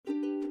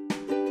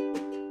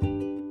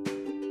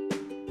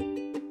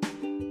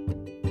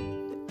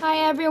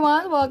Hi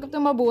everyone, welcome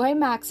to Mabuhay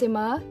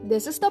Maxima.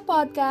 This is the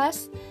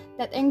podcast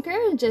that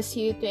encourages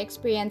you to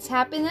experience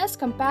happiness,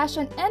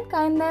 compassion, and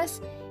kindness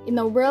in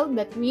a world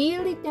that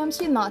really tempts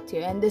you not to.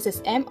 And this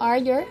is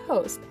MR, your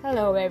host.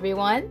 Hello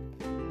everyone.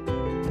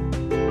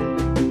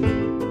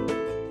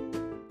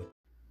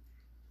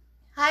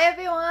 Hi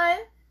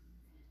everyone.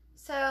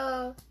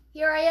 So,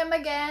 here I am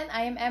again.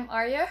 I am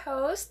MR, your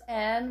host,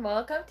 and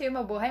welcome to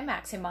Mabuhay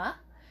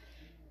Maxima.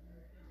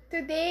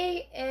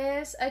 Today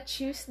is a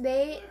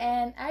Tuesday,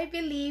 and I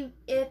believe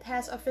it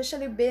has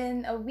officially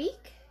been a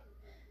week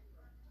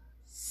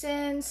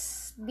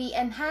since the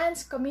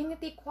enhanced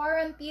community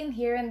quarantine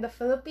here in the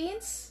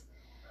Philippines.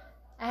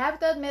 I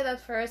have to admit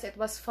at first it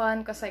was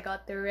fun because I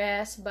got to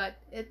rest, but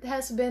it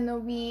has been a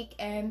week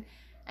and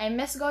I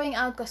miss going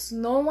out because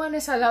no one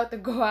is allowed to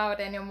go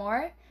out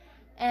anymore.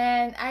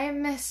 And I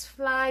miss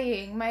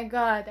flying. My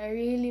God, I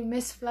really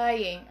miss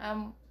flying.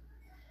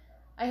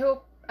 I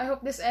hope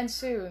this ends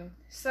soon.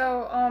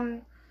 So,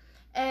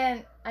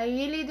 and I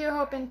really do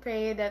hope and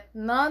pray that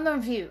none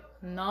of you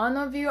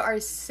are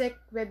sick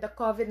with the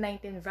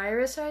COVID-19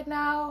 virus right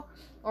now,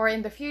 or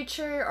in the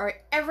future, or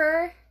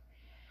ever.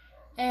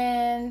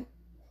 And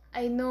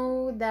I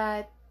know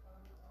that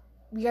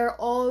we are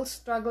all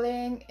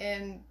struggling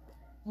in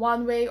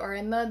one way or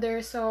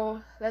another,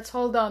 so let's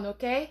hold on,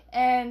 okay?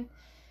 And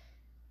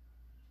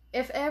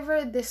if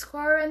ever this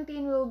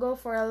quarantine will go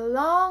for a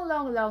long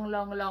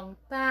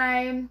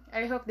time,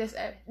 I hope this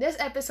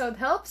episode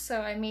helps.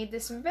 So I made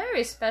this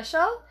very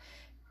special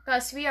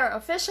because we are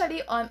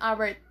officially on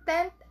our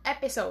 10th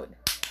episode.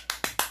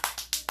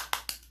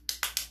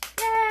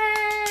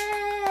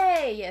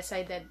 Yay! Yes,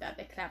 I did that.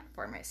 I clapped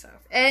for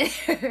myself.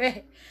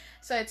 Anyway,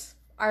 so it's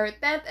our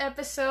 10th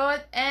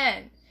episode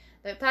and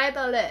the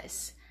title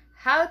is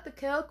How to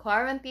Kill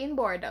Quarantine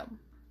Boredom.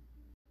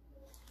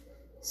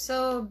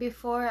 So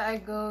before I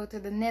go to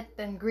the knit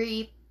and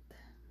grit,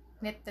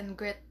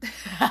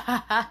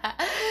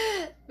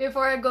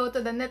 before I go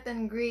to the knit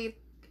and grit,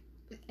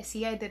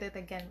 see, I did it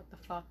again, what the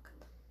fuck?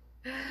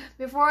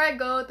 Before I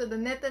go to the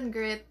knit and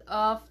grit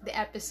of the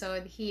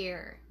episode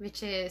here,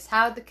 which is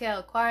how to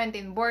kill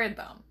quarantine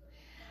boredom,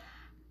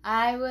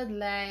 I would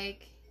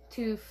like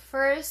to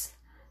first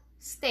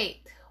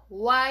state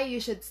why you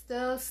should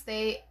still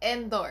stay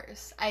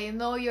indoors. I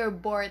know you're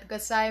bored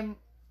because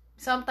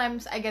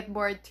sometimes I get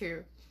bored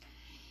too.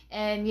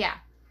 And yeah,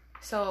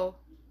 so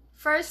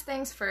first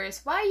things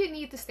first, why you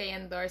need to stay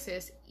indoors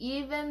is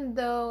even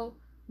though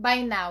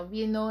by now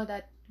we know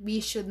that we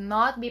should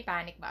not be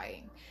panic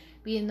buying.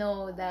 We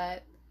know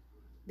that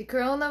the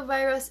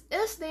coronavirus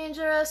is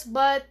dangerous,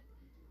 but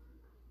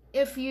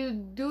if you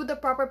do the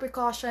proper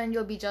precaution,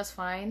 you'll be just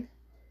fine.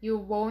 You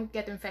won't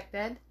get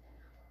infected.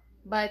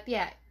 But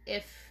yeah,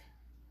 if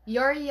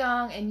you're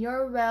young and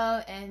you're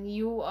well and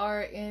you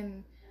are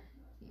in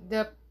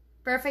the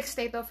perfect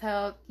state of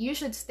health, you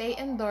should stay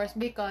indoors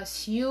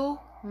because you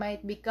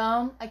might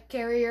become a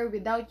carrier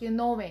without you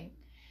knowing.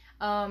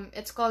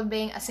 It's called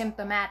being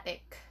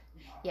asymptomatic.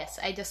 Yes,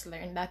 I just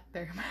learned that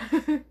term.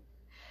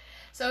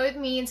 So it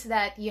means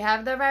that you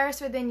have the virus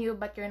within you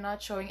but you're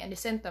not showing any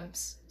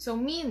symptoms. So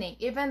meaning,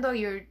 even though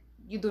you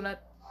do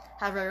not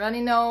have a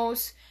runny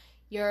nose,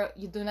 you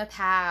do not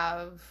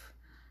have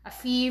a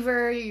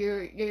fever,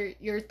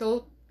 your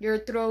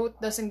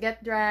throat doesn't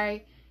get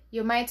dry,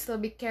 you might still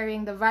be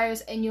carrying the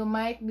virus and you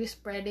might be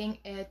spreading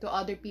it to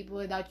other people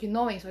without you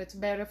knowing. So it's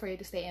better for you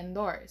to stay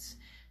indoors.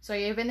 So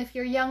even if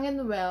you're young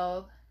and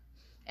well,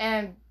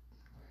 and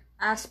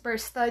as per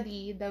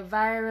study, the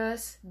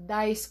virus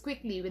dies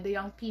quickly with the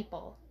young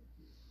people,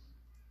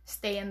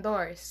 stay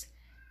indoors.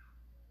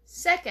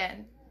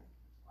 Second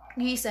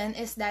reason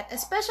is that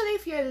especially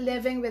if you're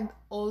living with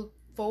old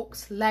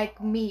folks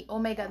like me, oh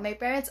my God, my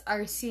parents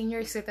are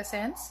senior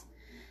citizens.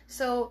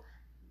 So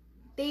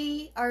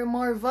they are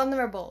more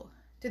vulnerable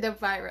to the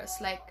virus,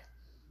 like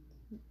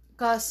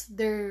because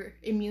their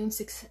immune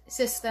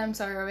systems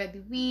are already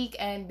weak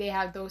and they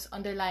have those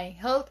underlying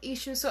health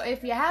issues. So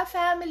if you have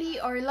family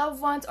or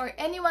loved ones or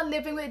anyone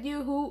living with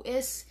you who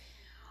is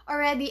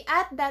already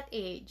at that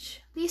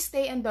age, please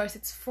stay indoors.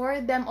 It's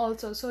for them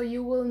also, so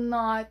you will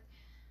not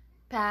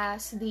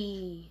pass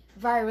the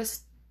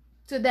virus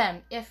to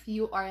them if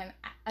you are an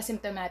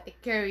asymptomatic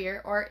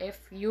carrier or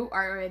if you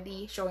are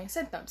already showing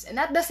symptoms. And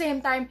at the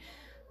same time,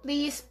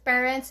 please,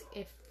 parents,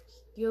 if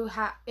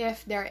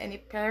there are any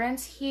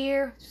parents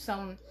here,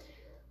 some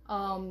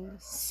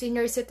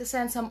senior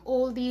citizens, some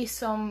oldies,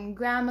 some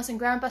grandmas and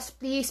grandpas,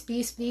 please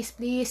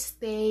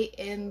stay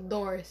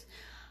indoors.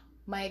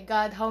 My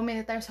God, how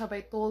many times have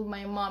I told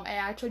my mom? I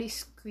actually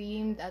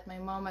screamed at my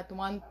mom at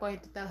one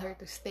point to tell her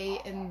to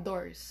stay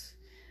indoors.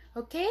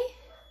 Okay?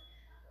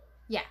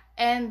 Yeah.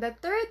 And the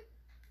third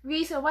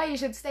reason why you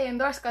should stay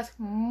indoors, because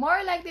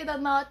more likely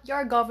than not,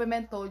 your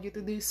government told you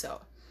to do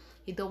so.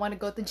 You don't want to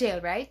go to jail,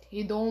 right?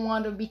 You don't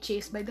want to be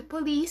chased by the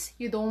police.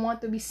 You don't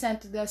want to be sent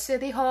to the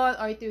city hall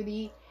or to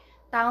the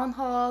town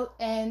hall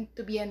and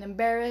to be an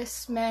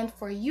embarrassment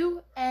for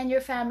you and your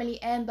family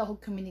and the whole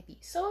community.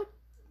 So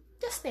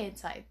just stay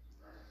inside.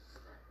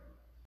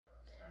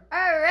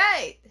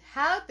 Alright,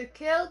 how to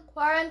kill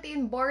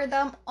quarantine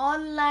boredom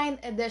online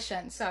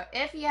edition. So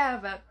if you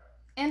have an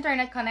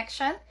internet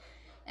connection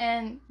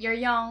and you're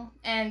young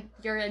and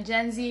you're a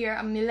Gen Z, you're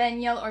a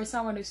millennial, or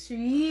someone who's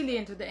really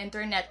into the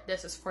internet,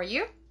 this is for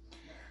you.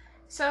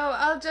 So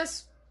I'll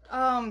just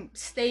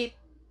state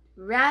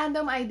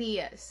random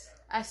ideas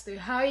as to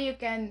how you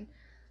can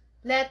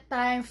let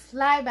time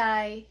fly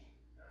by,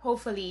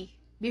 hopefully,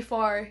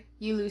 before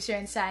you lose your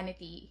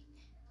insanity.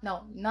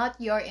 No, not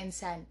your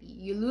insanity.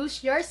 You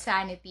lose your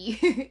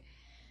sanity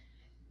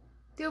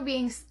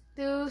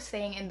to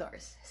staying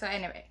indoors. So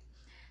anyway,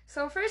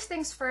 so first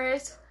things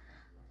first,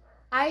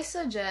 I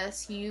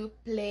suggest you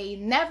play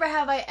Never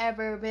Have I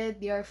Ever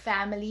with your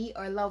family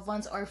or loved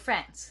ones or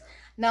friends.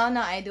 Now,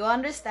 I do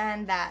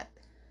understand that.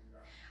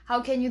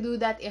 How can you do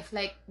that if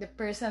like the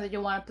person that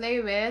you want to play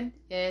with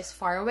is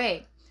far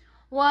away?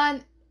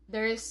 One,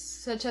 there's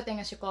such a thing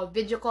as you call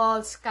video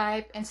calls,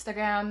 Skype,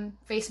 Instagram,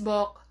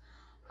 Facebook,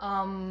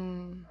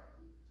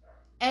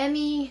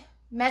 any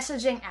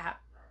messaging app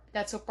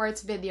that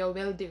supports video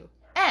will do.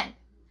 And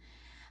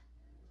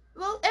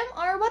well,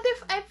 MR, what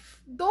if I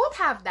don't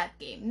have that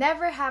game?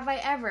 Never Have I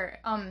Ever.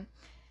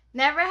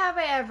 Never Have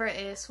I Ever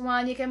is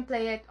one, you can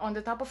play it on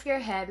the top of your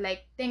head.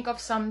 Like, think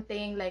of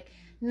something like,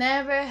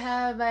 never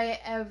have I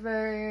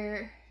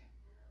ever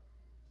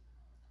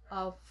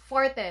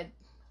farted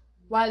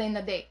while in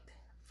a date.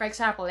 For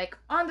example, like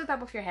on the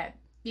top of your head.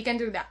 You can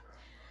do that.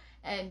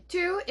 And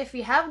two, if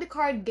you have the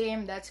card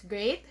game, that's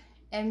great.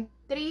 And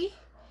three,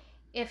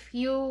 if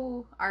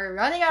you are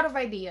running out of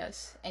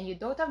ideas and you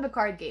don't have the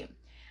card game,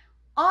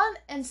 on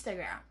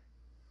Instagram,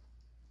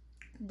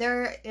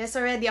 there is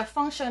already a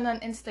function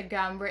on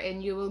Instagram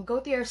wherein you will go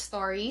to your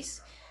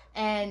stories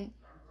and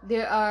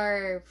there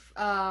are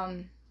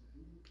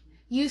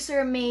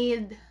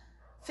user-made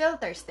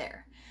filters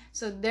there.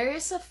 So there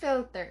is a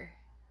filter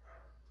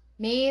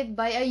made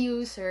by a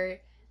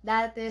user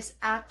that is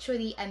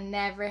actually a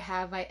Never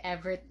Have I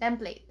Ever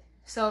template.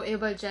 So it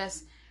will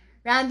just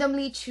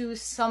randomly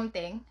choose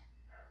something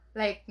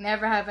like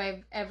never have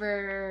I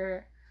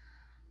ever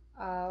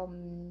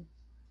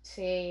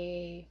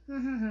say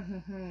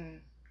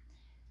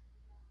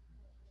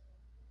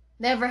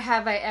never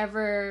have I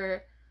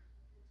ever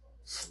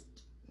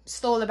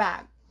stole a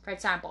bag, for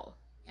example.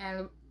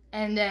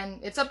 And then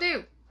it's up to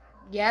you,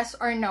 yes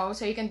or no.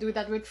 So you can do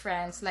that with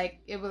friends. Like,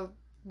 it will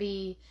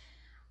be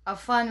a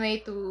fun way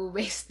to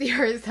waste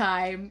your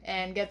time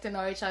and get to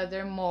know each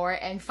other more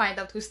and find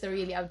out who's the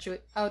really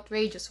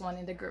outrageous one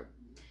in the group.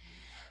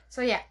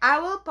 So yeah, I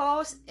will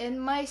post in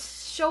my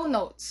show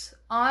notes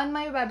on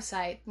my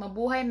website,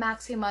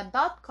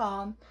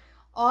 mabuhaymaxima.com,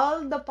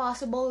 all the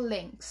possible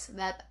links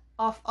that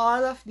of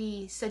all of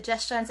the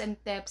suggestions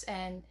and tips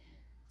and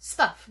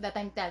stuff that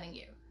I'm telling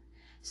you.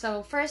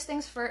 So first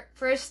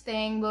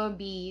thing will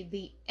be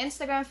the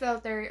Instagram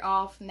filter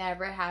of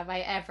Never Have I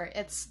Ever.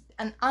 It's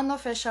an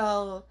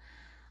unofficial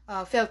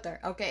filter,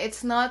 okay?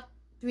 It's not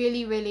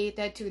really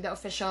related to the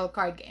official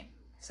card game.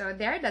 So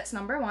that's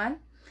number one.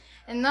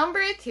 And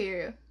number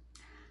two,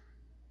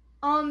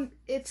 I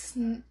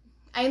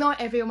know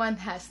everyone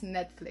has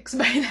Netflix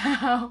by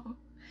now.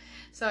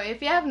 So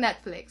if you have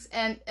Netflix,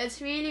 and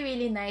it's really,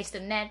 really nice to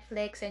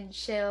Netflix and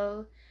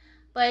chill,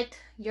 but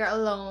you're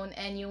alone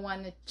and you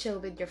want to chill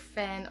with your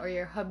friend or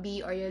your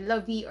hubby or your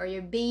lovey or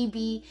your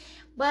baby,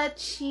 but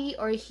she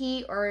or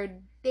he or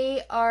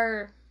they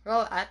are,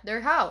 well, at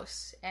their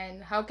house.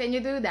 And how can you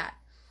do that?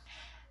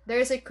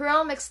 There's a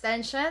Chrome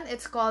extension.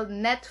 It's called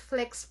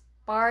Netflix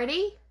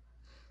Party.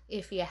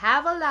 If you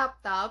have a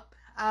laptop,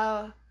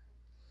 I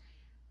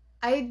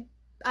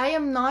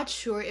am not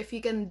sure if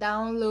you can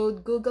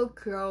download Google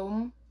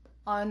Chrome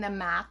on a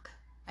Mac.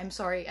 I'm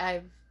sorry,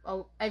 I've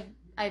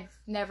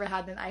never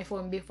had an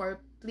iPhone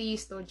before.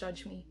 Please don't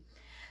judge me.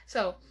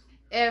 So,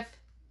 if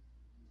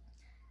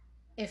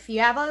you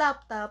have a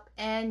laptop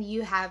and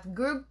you have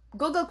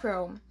Google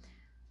Chrome,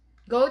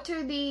 go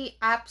to the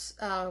app's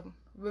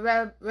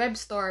web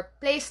store,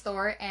 Play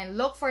Store, and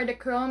look for the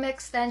Chrome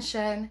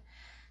extension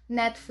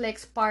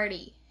Netflix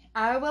Party.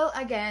 I will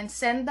again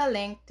send the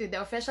link to the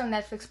official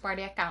Netflix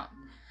Party account.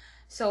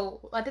 So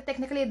what it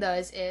technically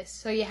does is,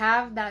 so you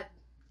have that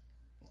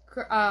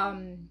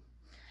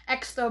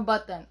extra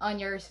button on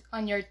your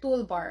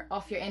toolbar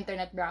of your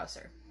internet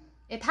browser.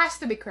 It has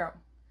to be Chrome.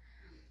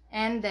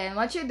 And then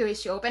what you do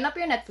is you open up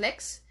your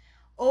Netflix,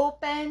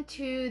 open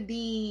to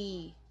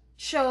the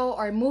show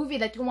or movie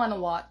that you want to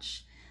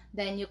watch.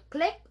 Then you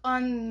click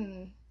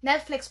on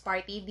Netflix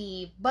Party,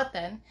 the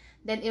button,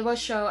 then it will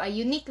show a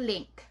unique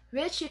link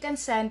which you can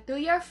send to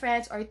your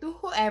friends or to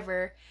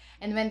whoever,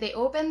 and when they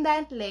open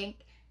that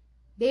link,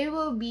 they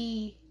will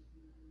be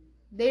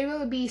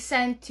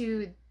sent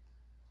to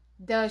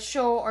the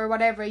show or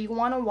whatever you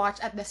want to watch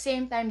at the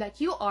same time that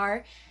you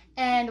are.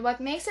 And what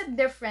makes it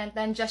different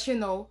than just,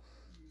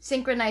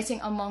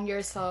 synchronizing among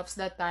yourselves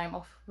that time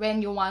of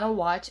when you want to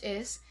watch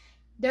is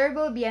there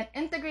will be an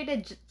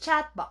integrated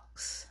chat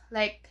box.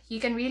 Like, you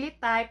can really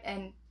type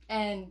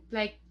and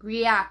like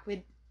react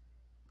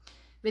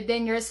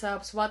within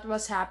yourselves what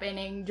was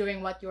happening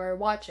during what you are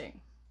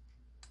watching.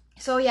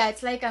 So yeah,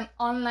 it's like an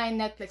online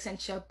Netflix and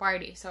chill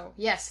party. So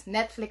yes,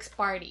 Netflix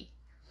party.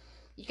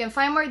 You can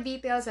find more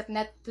details at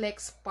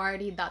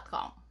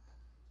netflixparty.com.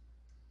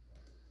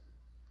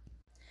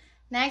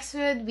 Next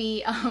would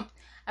be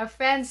a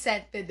friend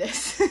sent me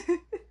this.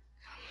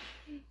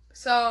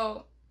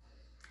 So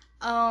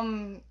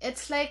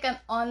it's like an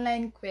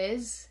online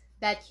quiz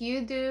that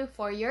you do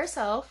for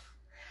yourself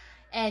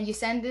and you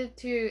send it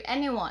to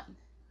anyone.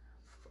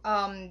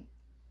 Um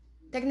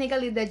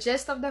Technically the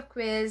gist of the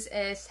quiz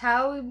is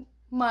how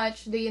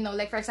much do you know,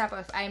 like for example,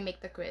 if I make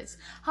the quiz,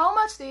 how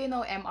much do you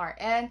know MR,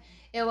 and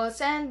it will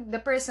send the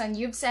person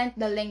you've sent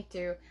the link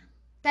to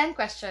 10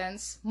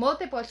 questions,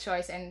 multiple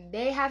choice, and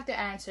they have to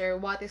answer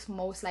what is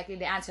most likely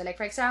the answer. Like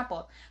for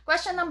example,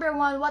 question number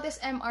 1, what is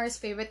MR's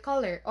favorite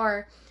color?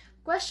 Or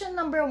question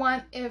number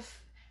 1,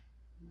 if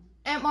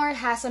MR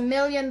has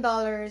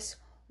 $1,000,000,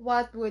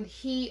 what would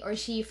he or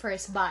she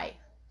first buy?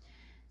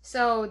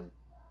 So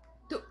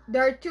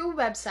there are two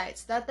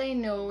websites that I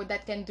know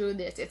that can do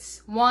this.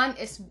 It's one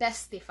is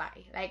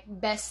Bestify, like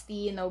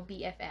bestie,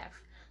 BFF.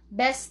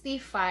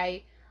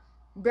 Bestify,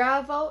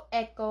 Bravo,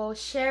 Echo,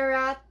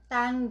 Sierra,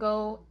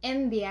 Tango,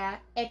 India,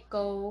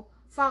 Echo,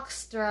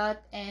 Foxtrot,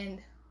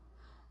 and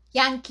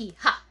Yankee.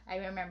 Ha! I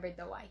remembered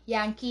the Y.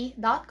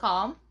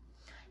 Yankee.com.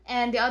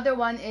 And the other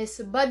one is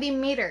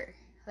Bodymeter.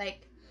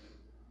 Like,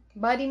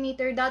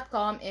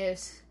 bodymeter.com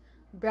is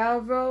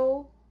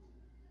Bravo,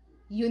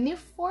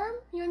 Unicorn?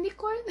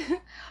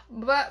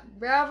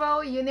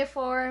 Bravo,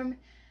 Uniform,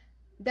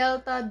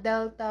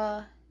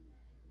 Delta,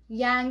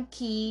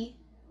 Yankee,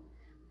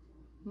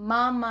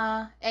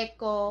 Mama,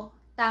 Echo,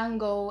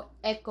 Tango,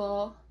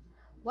 Echo.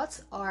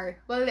 What's R?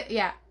 Well,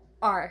 yeah,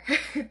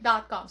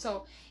 R.com.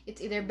 So it's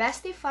either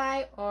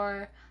Bestify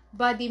or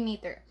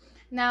Bodymeter.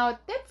 Now,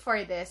 tip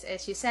for this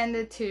is you send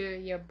it to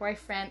your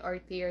boyfriend or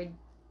to your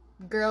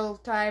girl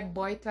tribe,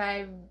 boy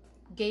tribe,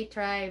 gay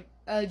tribe,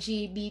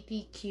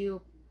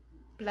 LGBTQ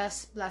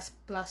plus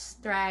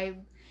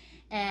tribe,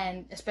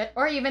 and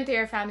or even to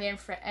your family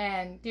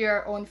and to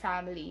your own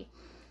family,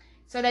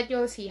 so that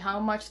you'll see how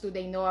much do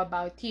they know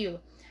about you.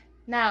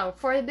 Now,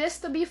 for this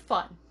to be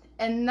fun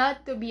and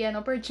not to be an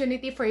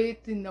opportunity for you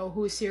to know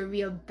who's your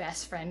real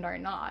best friend or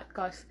not,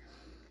 because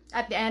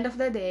at the end of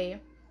the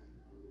day,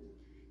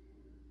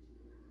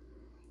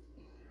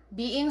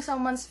 being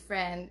someone's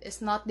friend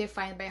is not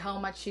defined by how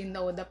much you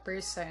know the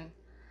person.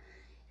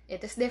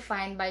 It is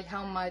defined by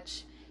how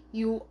much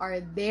you are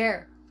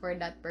there for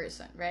that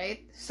person,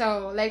 right?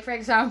 So, like for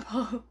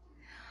example,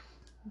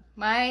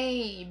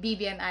 my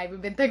BB and I,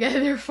 we've been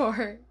together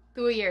for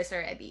 2 years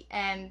already,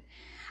 and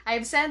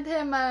I've sent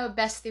him a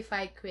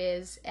Bestify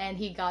quiz and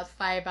he got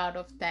 5 out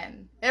of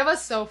 10. It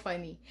was so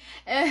funny.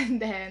 And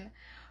then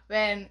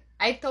when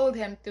I told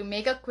him to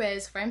make a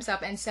quiz for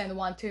himself and send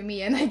one to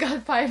me, and I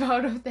got 5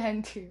 out of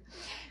 10 too.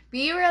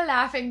 We were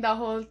laughing the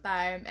whole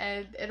time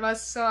and it was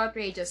so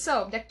outrageous.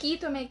 So the key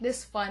to make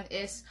this fun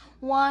is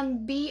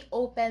 1, be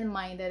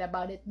open-minded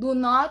about it. Do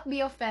not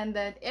be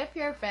offended if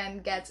your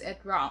friend gets it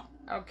wrong,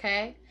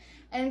 okay?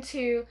 And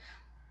 2,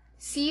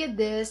 see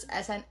this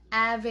as an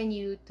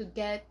avenue to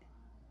get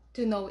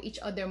to know each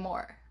other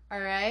more,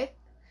 alright?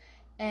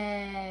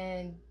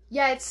 And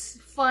yeah, it's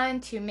fun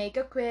to make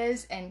a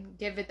quiz and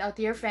give it out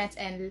to your friends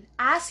and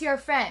ask your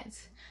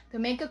friends to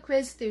make a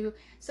quiz too,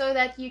 so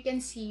that you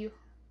can see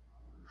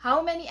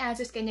how many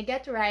answers can you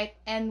get right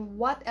and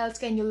what else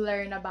can you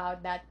learn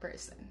about that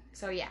person.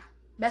 So yeah,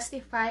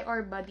 Bestify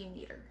or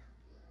Bodymeter.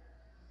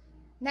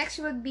 Next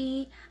would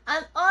be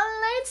an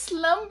online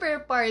slumber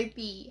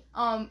party.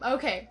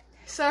 Okay,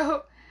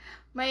 so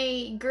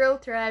my girl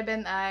tribe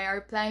and I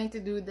are planning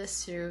to do this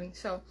soon.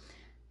 So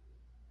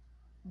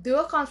do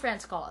a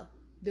conference call.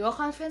 Do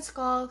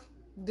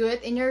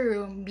it in your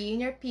room, be in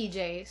your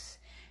PJs,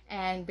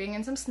 and bring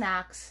in some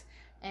snacks,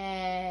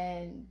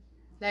 and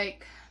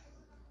like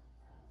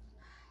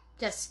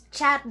just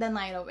chat the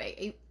night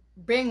away.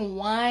 Bring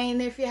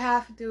wine if you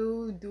have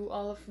to. Do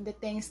all of the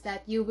things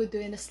that you would do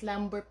in a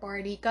slumber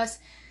party. Because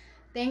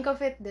think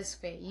of it this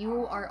way,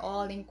 you are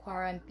all in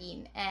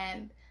quarantine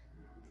and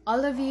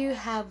all of you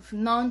have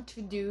none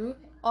to do.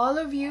 All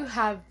of you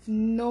have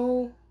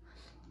no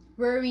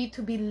worry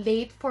to be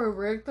late for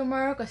work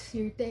tomorrow, because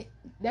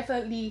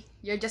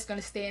you're just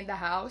gonna stay in the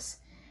house.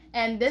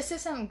 And this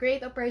is a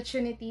great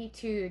opportunity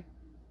to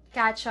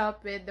catch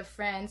up with the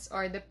friends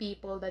or the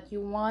people that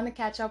you want to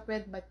catch up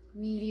with but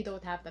really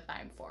don't have the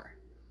time for.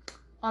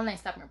 Online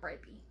slumber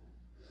party.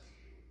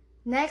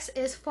 Next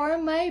is for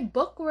my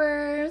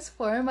bookworms.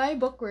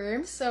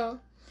 So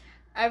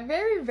a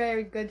very,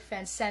 very good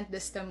friend sent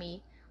this to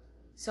me.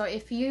 So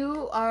if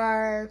you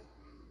are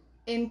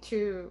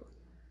into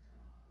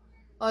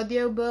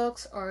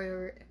audiobooks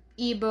or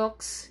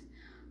ebooks,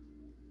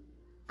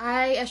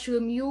 I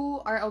assume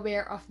you are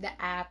aware of the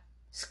app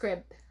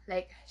Scribd,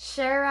 like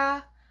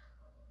Shara,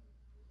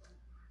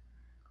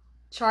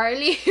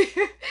 Charlie,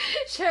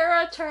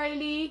 Shara,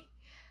 Charlie,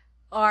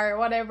 or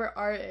whatever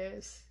R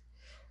is,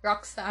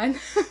 Roxanne,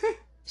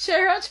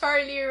 Shara,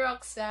 Charlie,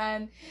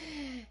 Roxanne,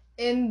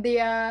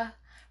 India,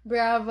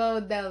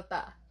 Bravo,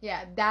 Delta.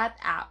 Yeah, that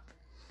app.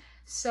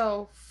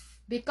 So,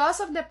 because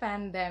of the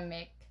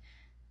pandemic,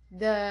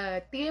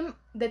 the team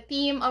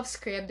of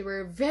Scribd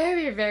were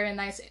very, very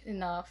nice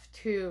enough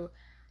to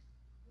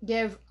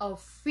give a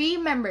free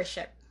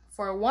membership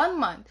for 1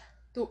 month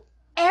to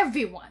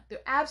everyone,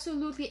 to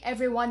absolutely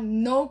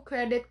everyone, no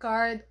credit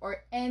card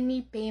or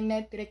any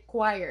payment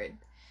required.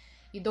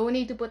 You don't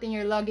need to put in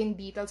your login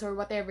details or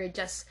whatever,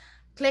 just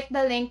click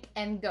the link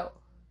and go.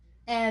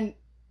 And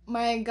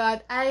my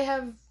God,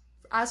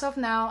 as of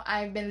now,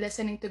 I've been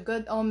listening to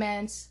Good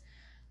Omens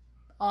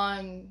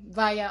on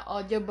via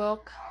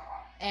audiobook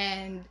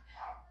and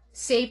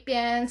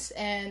Sapiens,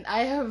 and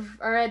I have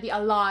already a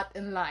lot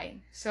in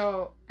line.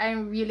 So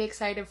I'm really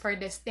excited for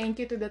this. Thank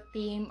you to the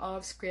team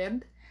of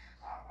Scribd.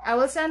 I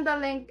will send the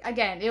link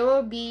again. It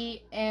will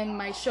be in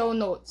my show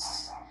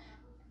notes.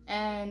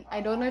 And I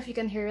don't know if you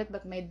can hear it,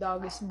 but my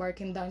dog is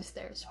barking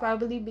downstairs.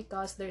 Probably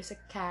because there's a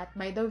cat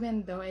by the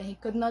window and he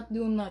could not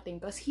do nothing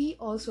because he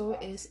also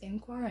is in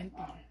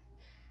quarantine.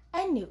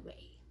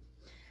 Anyway.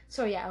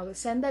 So yeah, I will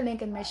send the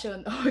link in my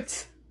show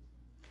notes.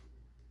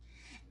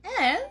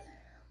 And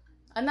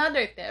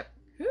another tip.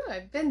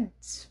 I've been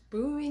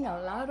spewing a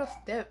lot of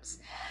tips.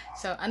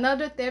 So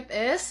another tip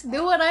is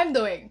do what I'm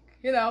doing.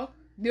 Do a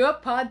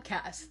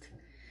podcast.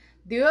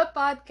 Do a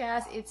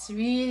podcast. It's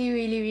really,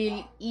 really,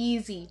 really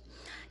easy.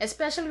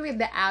 Especially with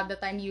the app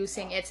that I'm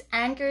using. It's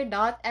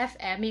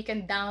Anchor.fm. You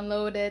can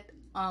download it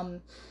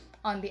on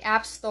the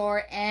App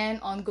Store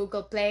and on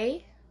Google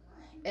Play.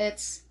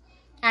 It's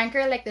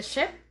Anchor like the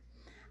ship.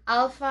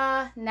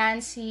 Alpha,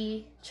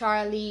 Nancy,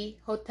 Charlie,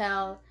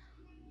 Hotel,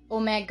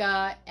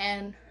 Omega,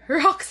 and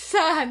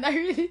Roxanne.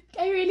 I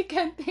really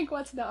can't think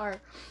what's the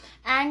R.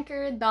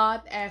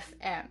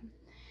 Anchor.fm.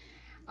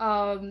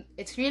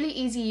 It's really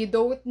easy. You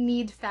don't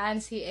need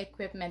fancy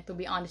equipment, to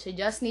be honest. You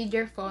just need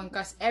your phone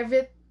because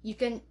you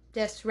can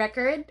just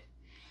record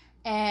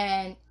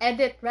and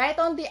edit right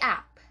on the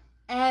app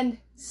and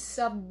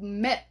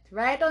submit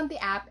right on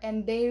the app,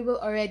 and they will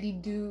already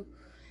do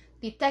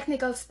the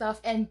technical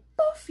stuff, and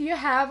poof, you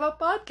have a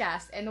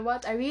podcast. And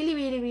what I really,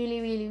 really, really,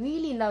 really,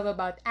 really love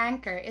about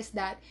Anchor is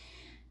that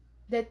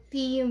the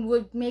team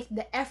would make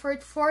the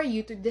effort for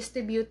you to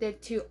distribute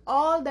it to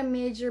all the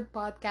major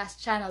podcast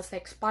channels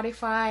like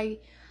Spotify,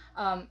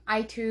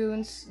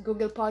 iTunes,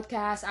 Google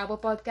Podcasts, Apple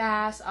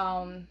Podcasts,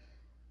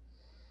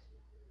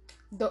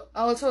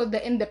 also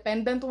the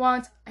independent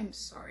ones. I'm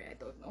sorry, I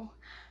don't know.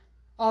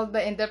 All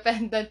the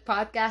independent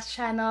podcast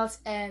channels,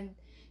 and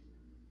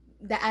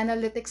the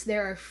analytics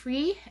there are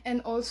free,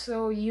 and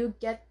also you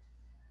get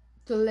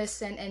to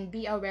listen and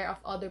be aware of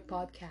other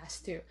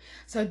podcasts too.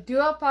 So do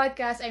a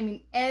podcast. I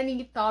mean,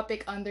 any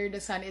topic under the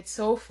sun. It's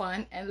so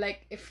fun. And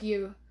like if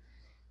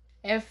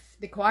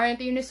the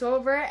quarantine is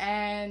over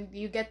and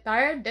you get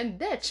tired, then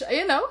ditch.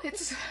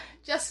 It's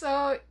just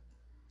so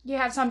you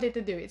have something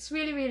to do. It's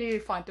really, really, really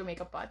fun to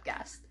make a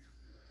podcast.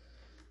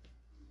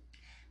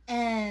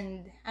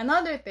 And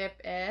another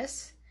tip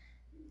is,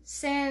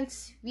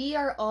 since we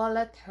are all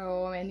at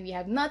home and we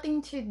have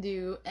nothing to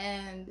do,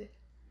 and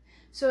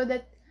so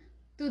that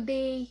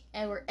today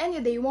or any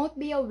day won't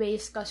be a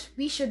waste because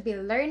we should be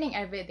learning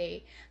every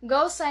day,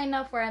 go sign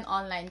up for an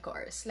online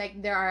course.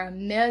 Like there are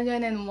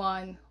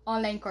 1,000,001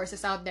 online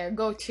courses out there.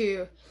 Go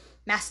to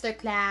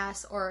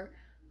Masterclass or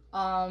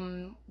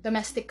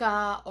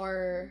Domestika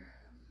or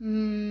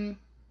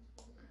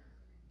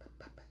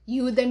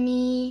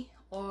Udemy,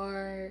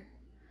 or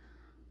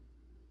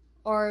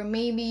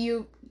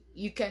maybe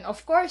you can,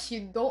 of course,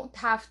 you don't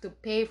have to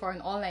pay for an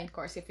online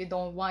course if you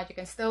don't want. You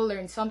can still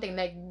learn something,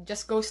 like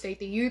just go straight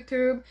to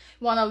YouTube.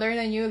 Want to learn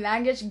a new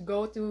language,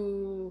 go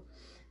to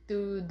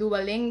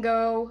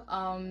Duolingo,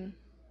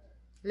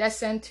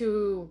 listen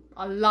to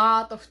a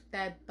lot of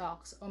TED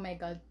Talks. Oh my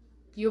God,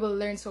 you will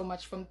learn so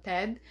much from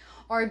TED.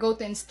 Or go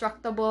to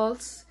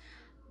Instructables,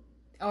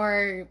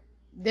 or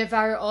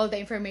devour all the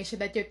information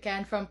that you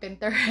can from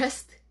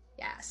Pinterest.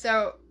 Yeah,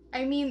 so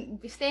I mean,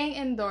 staying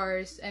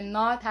indoors and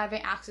not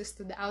having access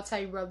to the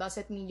outside world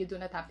doesn't mean you do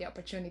not have the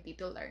opportunity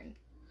to learn.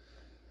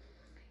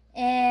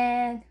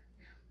 And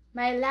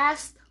my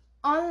last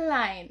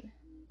online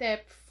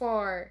tip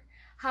for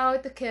how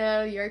to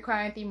kill your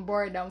quarantine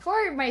boredom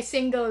for my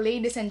single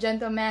ladies and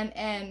gentlemen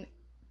and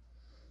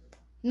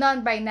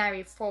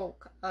non-binary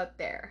folk out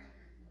there.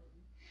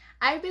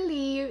 I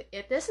believe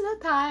it is the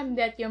time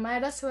that you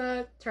might as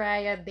well try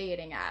a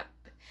dating app.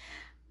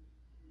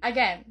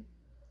 Again,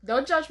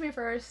 don't judge me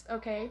first,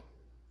 okay?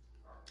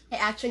 I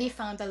actually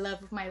found the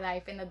love of my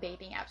life in a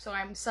dating app, so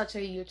I'm such a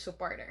huge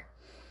supporter.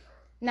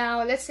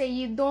 Now, let's say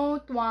you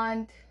don't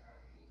want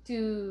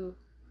to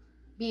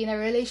be in a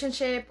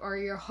relationship, or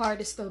your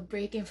heart is still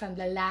breaking from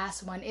the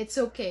last one. It's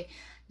okay.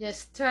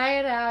 Just try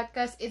it out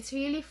because it's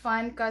really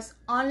fun. Because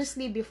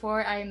honestly,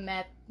 before I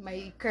met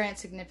my current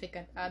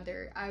significant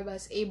other, I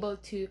was able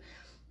to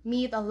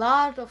meet a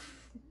lot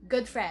of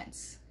good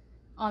friends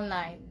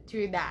online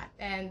through that.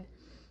 And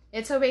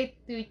it's a way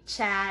to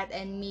chat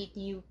and meet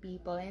new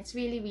people, and it's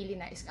really, really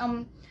nice.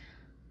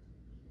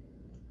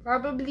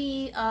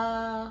 Probably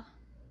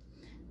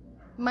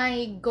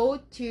my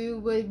go-to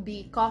would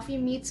be Coffee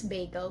Meets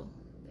Bagel.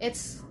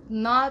 it's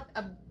not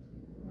a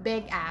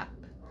big app,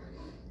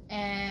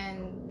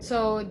 and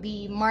so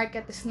the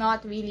market is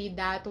not really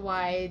that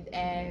wide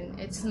and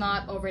it's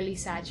not overly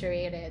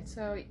saturated.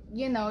 So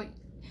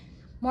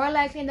more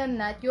likely than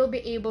not, you'll be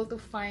able to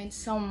find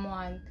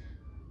someone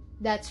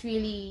that's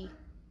really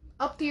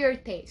up to your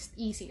taste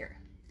easier.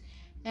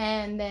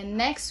 And then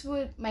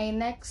my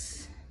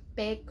next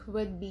pick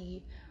would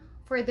be,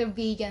 for the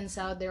vegans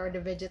out there or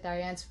the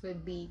vegetarians,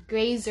 would be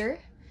Grazer,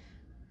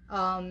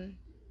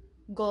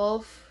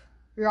 Golf,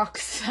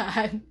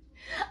 Roxanne,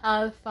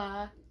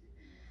 Alpha,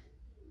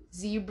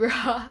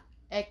 Zebra,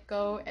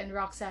 Echo, and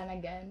Roxanne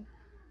again.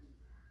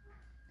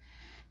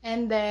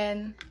 And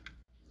then,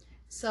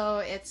 so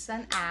it's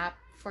an app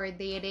for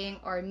dating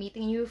or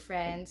meeting new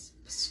friends,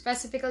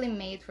 specifically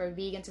made for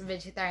vegans and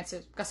vegetarians,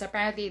 because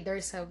apparently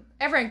there's a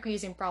ever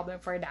increasing problem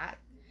for that.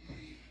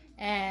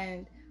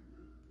 And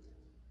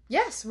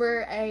yes,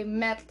 where I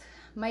met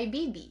my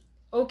BB,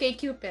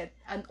 OkCupid,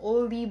 an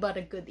oldie but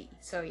a goodie.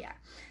 So yeah,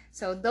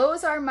 so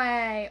those are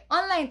my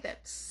online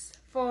tips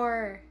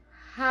for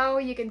how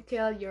you can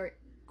kill your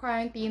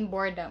quarantine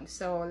boredom.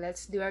 So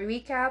let's do a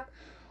recap.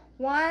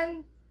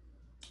 1,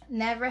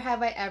 never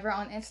have I ever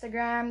on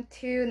Instagram.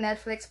 2,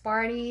 Netflix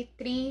party.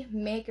 3,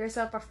 make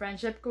yourself a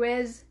friendship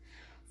quiz.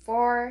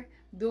 4,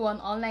 do an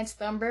online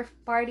slumber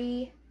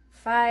party.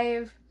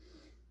 5,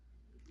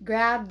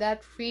 grab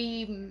that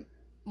free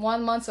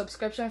 1-month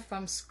subscription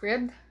from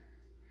Scribd.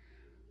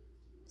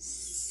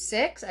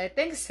 6,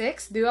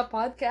 do a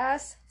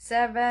podcast.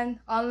 7,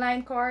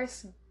 online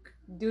course,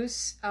 do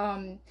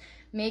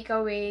make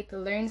a way to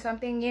learn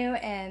something new.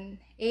 And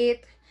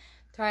 8,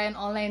 try an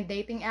online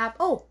dating app.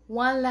 Oh,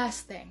 one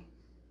last thing,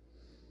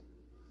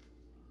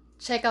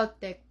 check out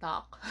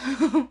TikTok.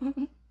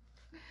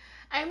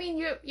 I mean,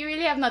 you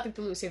really have nothing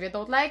to lose. If you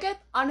don't like it,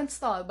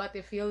 uninstall. But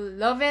if you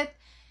love it,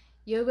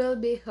 you will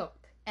be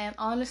hooked. And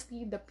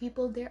honestly, the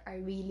people there are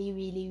really,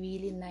 really,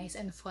 really nice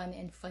and fun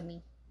and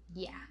funny.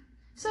 Yeah.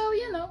 So,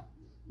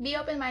 be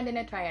open-minded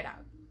and try it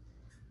out.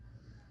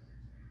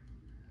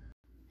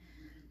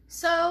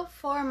 So,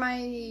 for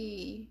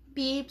my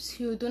peeps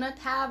who do not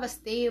have a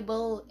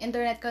stable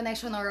internet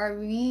connection or are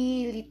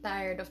really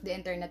tired of the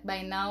internet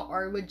by now,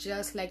 or would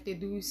just like to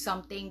do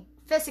something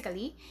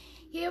physically,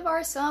 here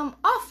are some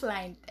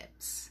offline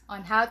tips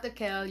on how to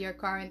kill your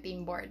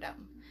quarantine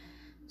boredom.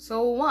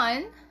 So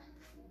 1,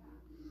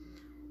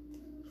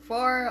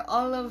 for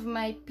all of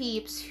my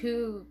peeps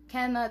who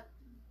cannot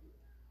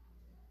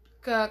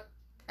cook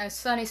a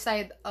sunny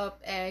side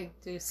up egg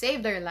to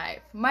save their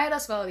life, might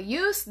as well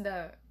use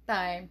the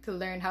time to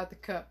learn how to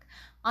cook.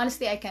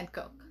 Honestly, I can't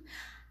cook.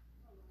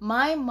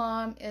 My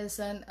mom is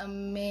an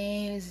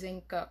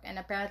amazing cook, and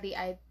apparently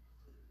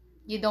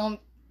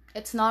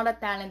it's not a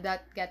talent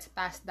that gets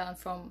passed down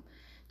from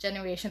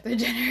generation to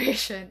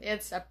generation.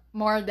 It's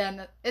more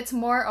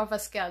of a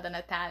skill than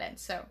a talent.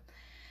 So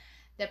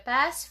the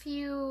past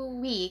few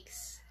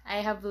weeks, I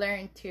have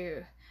learned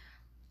to,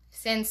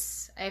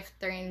 since I've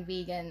turned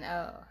vegan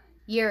a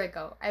year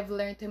ago, I've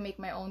learned to make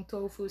my own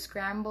tofu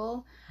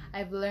scramble.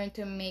 I've learned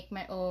to make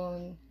my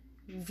own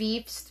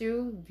beef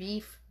stew,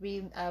 beef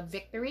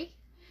victory.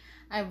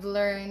 I've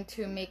learned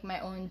to make my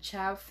own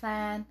chow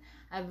fan.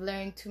 I've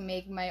learned to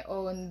make my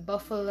own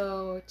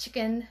buffalo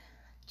chicken,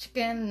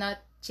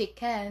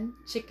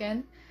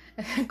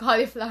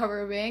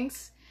 cauliflower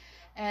wings.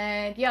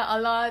 And yeah, a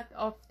lot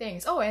of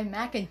things. Oh, and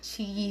mac and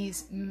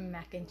cheese.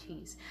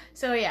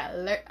 So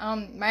yeah,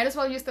 might as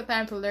well use the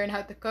time to learn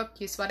how to cook.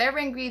 Use whatever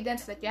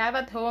ingredients that you have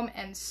at home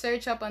and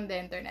search up on the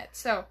internet.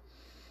 So,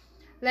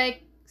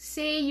 like,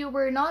 say you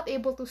were not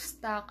able to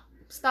stock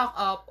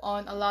up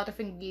on a lot of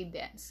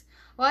ingredients.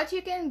 What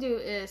you can do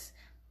is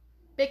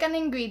pick an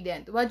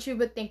ingredient, what you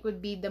would think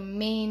would be the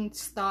main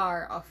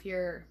star of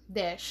your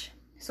dish.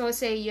 So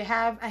say you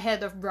have a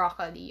head of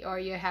broccoli, or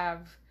you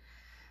have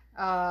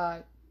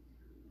an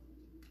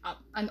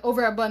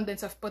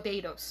overabundance of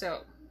potatoes.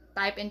 So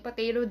type in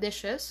potato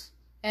dishes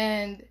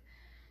and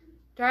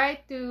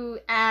try to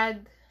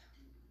add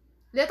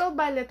little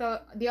by little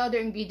the other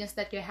ingredients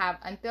that you have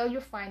until you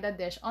find a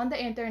dish on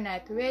the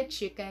internet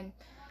which you think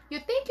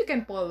you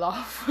can pull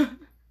off.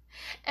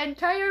 And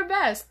try your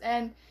best.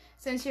 And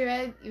since you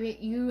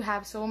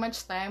have so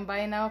much time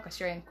by now because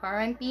you're in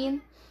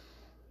quarantine,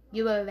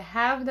 you will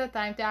have the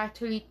time to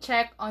actually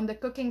check on the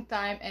cooking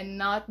time and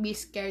not be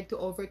scared to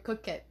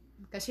overcook it,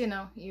 because you're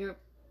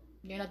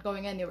not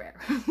going anywhere.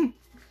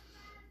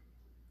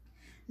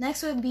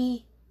 Next would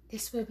be,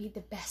 this will be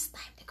the best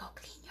time to go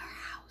clean your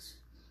house.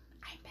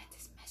 I bet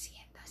it's messy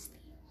and dusty,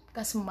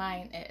 because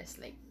mine is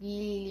like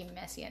really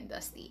messy and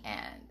dusty,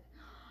 and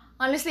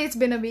honestly, it's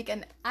been a week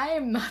and I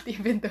am not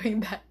even doing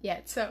that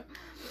yet. So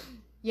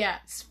yeah,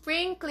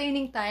 spring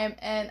cleaning time,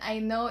 and I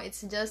know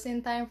it's just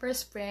in time for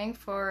spring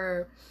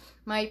for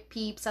my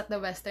peeps at the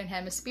Western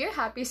Hemisphere.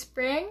 Happy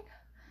spring!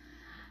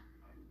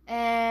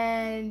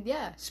 And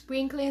yeah,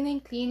 spring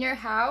cleaning, clean your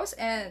house,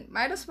 and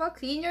might as well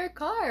clean your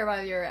car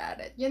while you're at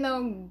it.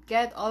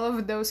 Get all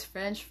of those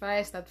French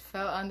fries that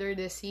fell under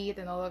the seat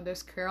and all of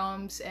those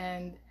crumbs,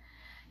 and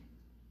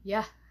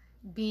yeah,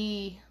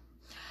 be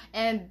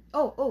And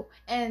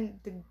and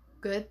the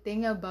good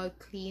thing about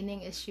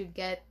cleaning is you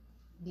get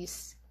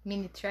these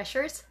mini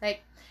treasures.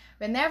 Like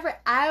whenever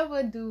I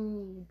would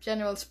do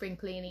general spring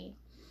cleaning,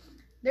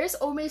 there's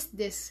always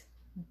this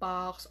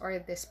box or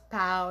this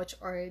pouch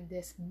or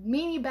this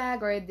mini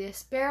bag or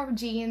this pair of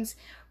jeans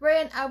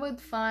wherein I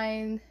would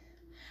find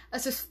a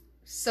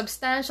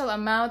substantial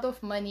amount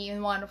of money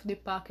in one of the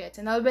pockets,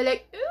 and I'll be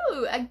like,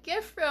 ooh, a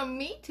gift from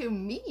me to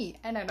me.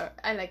 I don't know,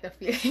 I like the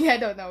feeling. I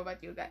don't know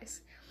about you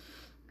guys.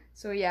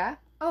 So yeah.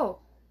 Oh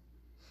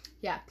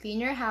yeah, clean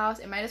your house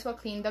and might as well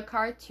clean the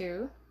car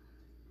too.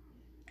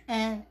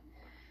 And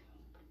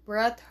we're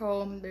at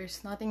home,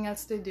 there's nothing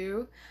else to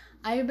do.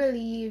 I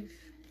believe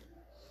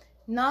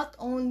not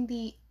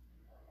only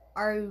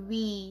are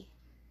we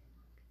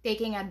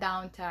taking a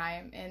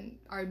downtime in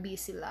our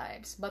busy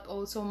lives, but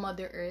also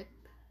Mother Earth.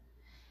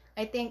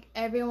 I think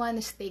everyone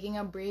is taking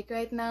a break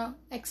right now,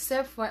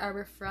 except for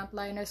our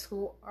frontliners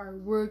who are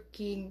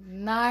working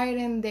night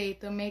and day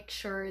to make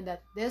sure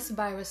that this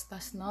virus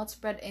does not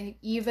spread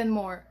even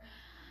more.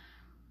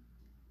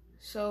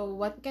 So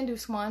what we can do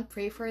is, come on,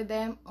 pray for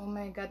them. Oh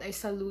my god, I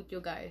salute you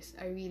guys.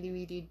 I really,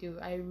 really do.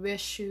 I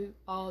wish you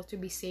all to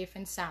be safe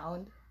and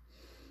sound.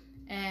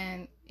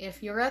 And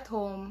if you're at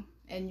home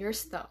and you're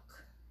stuck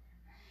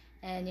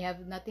and you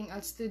have nothing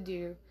else to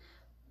do,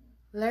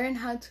 learn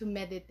how to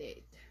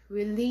meditate.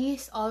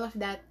 Release all of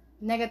that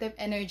negative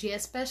energy,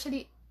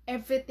 especially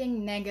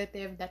everything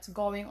negative that's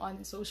going on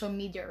in social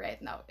media right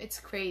now. It's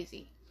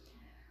crazy.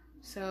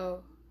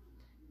 So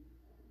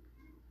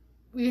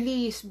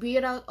release,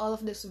 breathe out all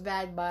of those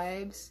bad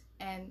vibes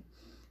and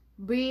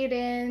breathe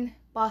in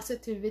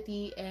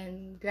positivity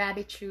and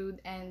gratitude,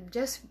 and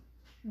just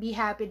be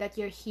happy that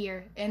you're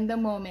here in the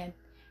moment,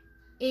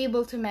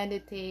 able to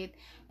meditate,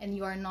 and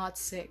you are not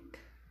sick.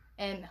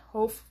 And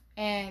hope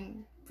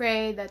and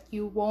pray that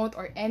you won't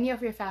or any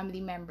of your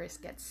family members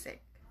get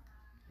sick.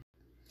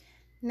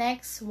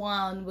 Next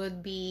one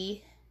would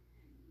be,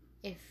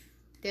 if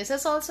this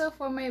is also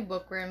for my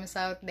bookworms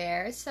out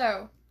there.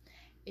 So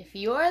if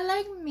you are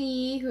like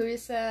me, who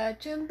is a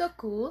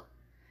chundoku,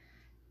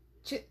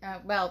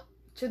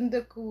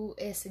 chundoku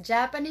is a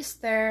Japanese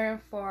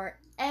term for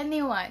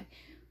anyone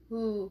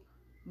who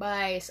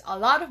buys a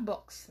lot of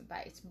books,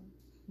 buys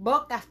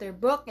book after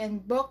book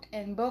and book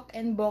and book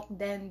and book,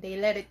 then they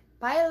let it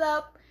pile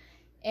up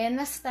in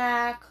a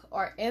stack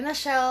or in a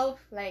shelf,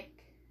 like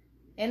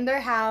in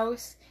their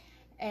house,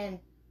 and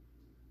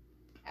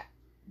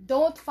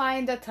don't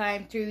find the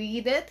time to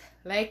read it,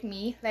 like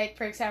me. Like,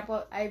 for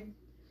example,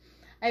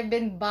 I've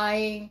been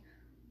buying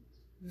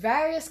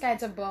various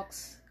kinds of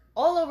books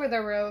all over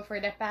the world for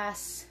the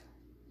past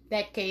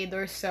decade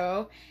or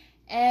so,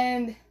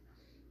 and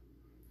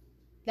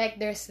like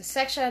there's a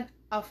section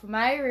of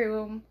my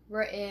room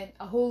wherein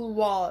a whole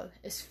wall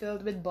is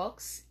filled with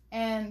books,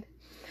 and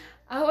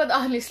I would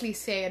honestly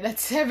say that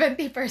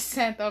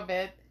 70% of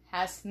it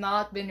has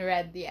not been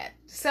read yet.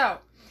 So,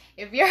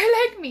 if you're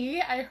like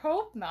me, I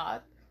hope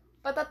not.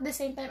 But at the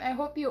same time, I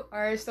hope you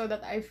are, so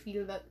that I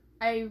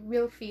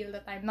will feel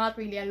that I'm not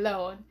really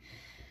alone.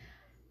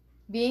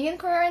 Being in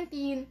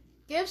quarantine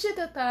gives you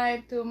the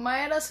time to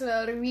might as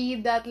well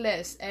read that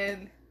list,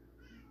 and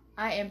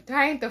I am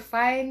trying to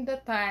find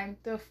the time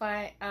to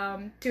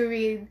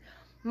read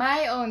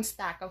my own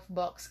stack of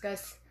books,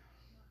 because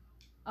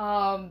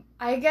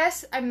I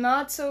guess I'm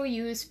not so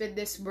used with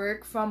this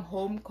work from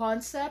home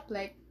concept.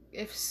 Like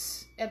if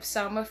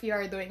some of you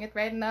are doing it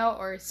right now,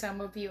 or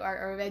some of you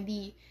are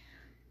already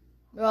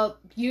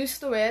used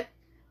to it,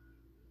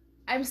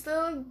 I'm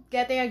still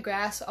getting a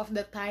grasp of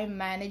the time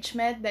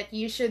management that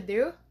you should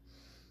do,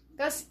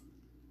 because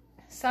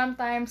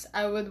sometimes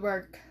I would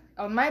work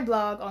on my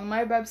blog, on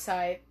my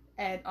website,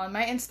 and on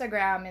my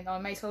Instagram, and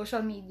on my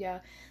social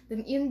media.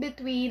 Then in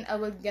between, I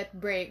would get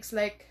breaks.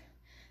 Like,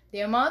 the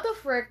amount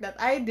of work that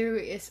I do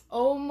is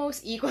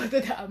almost equal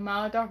to the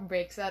amount of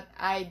breaks that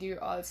I do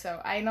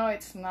also. I know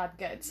it's not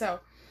good.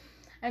 So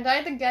I'm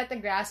trying to get the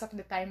grasp of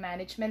the time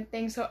management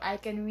thing, so I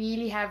can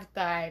really have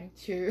time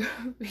to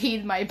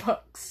read my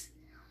books.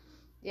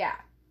 Yeah.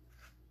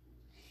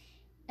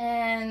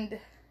 And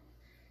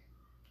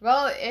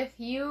well, if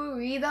you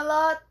read a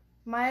lot,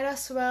 might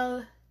as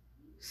well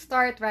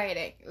start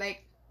writing.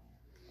 Like,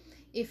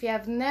 if you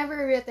have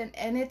never written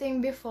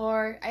anything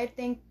before, I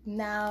think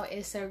now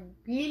is a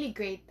really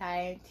great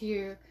time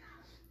to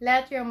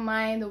let your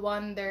mind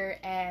wander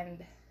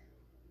and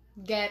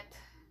get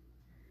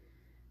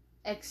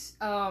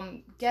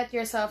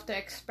yourself to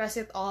express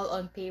it all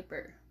on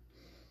paper.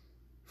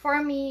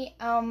 For me,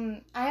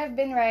 I have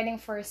been writing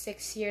for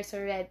 6 years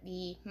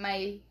already.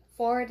 My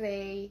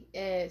forte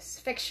is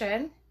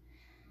fiction.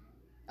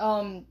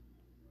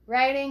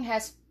 Writing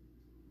has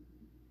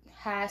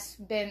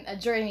been a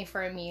journey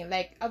for me,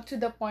 like up to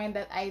the point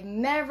that I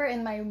never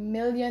in my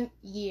million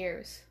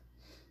years,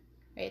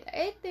 wait,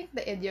 I think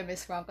the idiom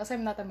is wrong because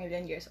I'm not a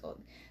million years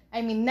old.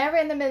 I mean, never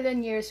in a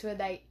million years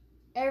would I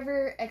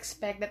ever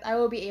expect that I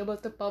will be able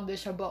to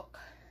publish a book.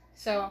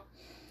 So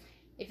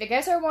if you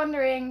guys are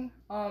wondering,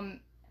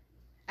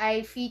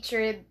 I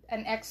featured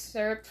an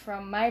excerpt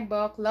from my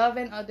book, Love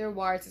and Other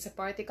Wars. It's a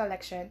poetry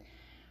collection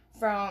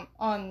from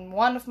on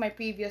one of my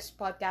previous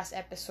podcast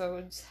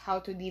episodes, How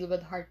to Deal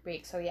with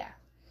Heartbreak. So yeah.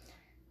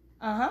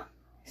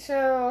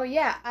 So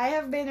yeah, I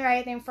have been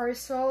writing for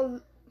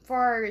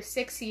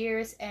 6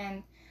 years,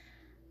 and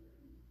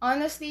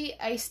honestly,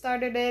 I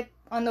started it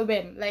on a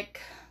whim.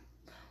 Like,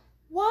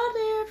 what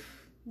if?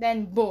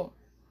 Then boom.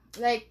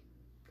 Like,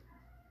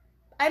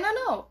 I don't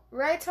know.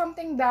 Write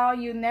something down.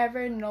 You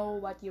never know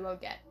what you will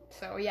get.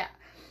 So yeah.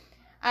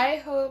 I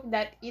hope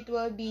that it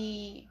will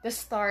be the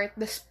start,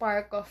 the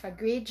spark of a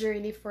great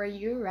journey for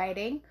you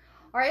writing.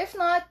 Or if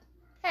not,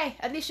 hey,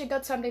 at least you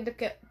got something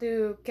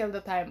to kill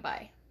the time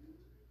by.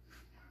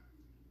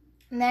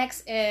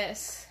 Next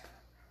is,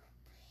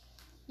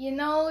 you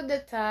know, the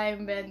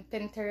time when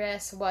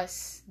Pinterest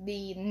was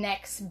the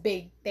next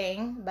big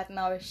thing, but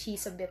now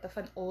she's a bit of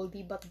an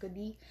oldie but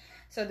goodie.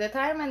 So the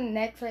time when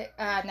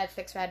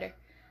Netflix rather,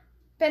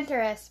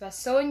 Pinterest was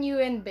so new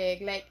and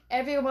big. Like,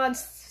 everyone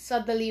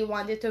suddenly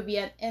wanted to be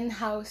an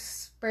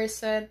in-house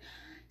person,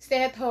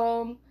 stay at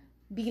home,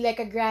 be like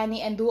a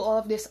granny, and do all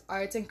of this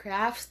arts and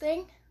crafts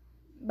thing.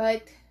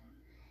 But,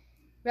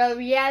 well,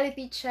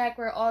 reality check,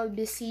 we're all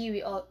busy.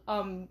 We all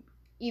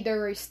either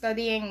we're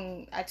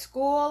studying at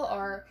school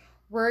or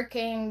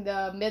working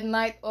the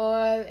midnight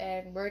oil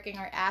and working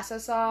our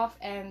asses off.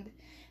 And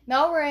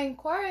now we're in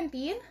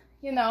quarantine,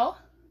 you know.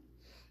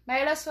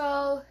 Might as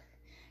well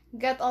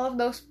get all of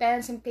those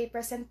pens and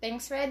papers and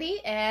things ready,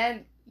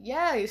 and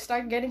yeah, you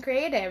start getting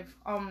creative.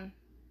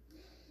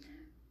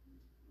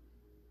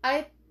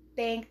 I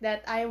think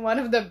that I'm one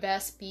of the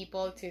best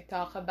people to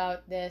talk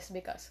about this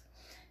because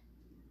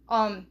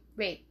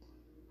wait,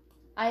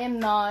 I am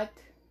not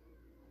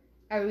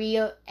a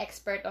real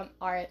expert on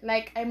art.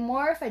 Like, I'm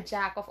more of a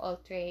jack of all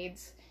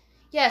trades.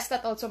 Yes,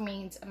 that also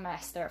means a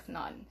master of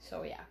none.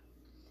 So yeah.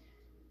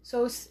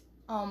 So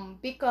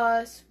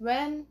because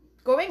when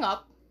growing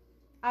up,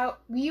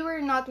 we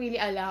were not really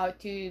allowed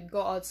to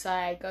go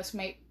outside because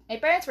my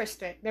parents were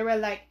strict. They were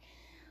like,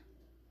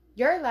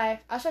 your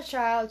life as a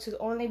child should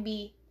only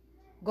be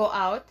go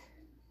out,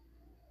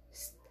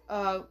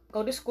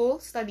 go to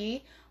school,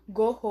 study,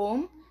 go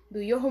home,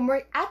 do your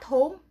homework at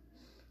home,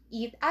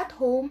 eat at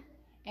home,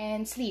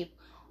 and sleep.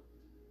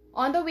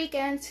 On the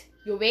weekends,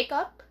 you wake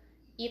up,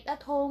 eat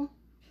at home,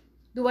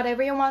 do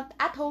whatever you want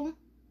at home,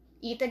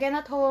 eat again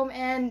at home,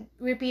 and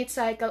repeat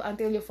cycle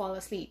until you fall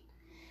asleep.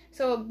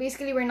 So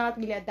basically, we're not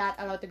really that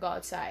allowed to go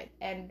outside,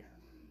 and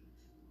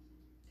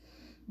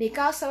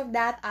because of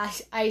that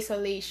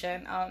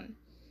isolation,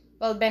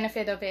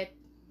 benefit of it,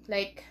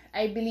 like,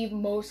 I believe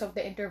most of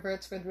the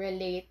introverts would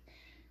relate.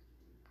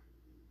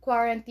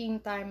 Quarantine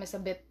time is a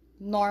bit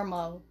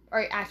normal,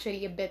 or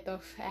actually a bit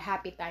of a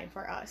happy time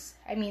for us.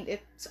 I mean,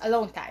 it's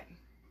alone time.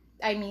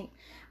 I mean,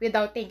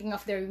 without thinking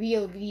of the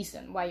real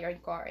reason why you're in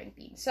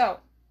quarantine.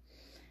 So,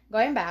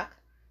 going back,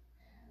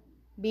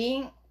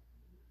 being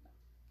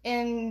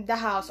in the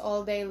house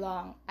all day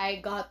long, I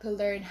got to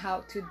learn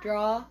how to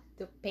draw,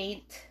 to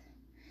paint,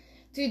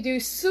 to do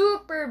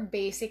super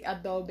basic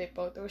Adobe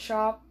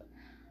Photoshop.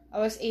 I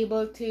was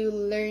able to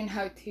learn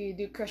how to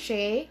do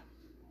crochet.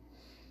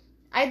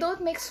 I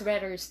don't make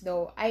sweaters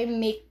though. I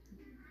make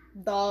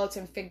dolls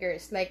and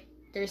figures. Like,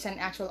 there's an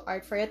actual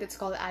art for it. It's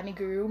called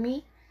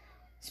amigurumi.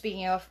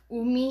 Speaking of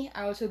umi,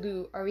 I also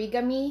do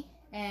origami,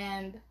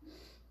 and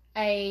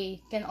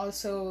I can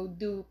also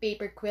do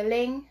paper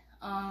quilling.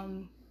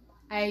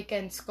 I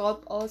can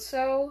sculpt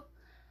also.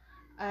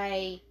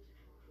 I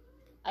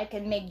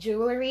can make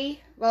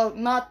jewelry. Well,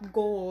 not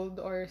gold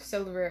or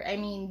silver. I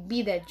mean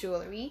beaded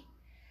jewelry.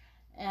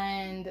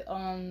 And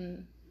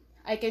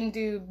I can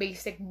do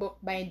basic book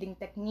binding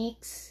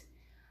techniques.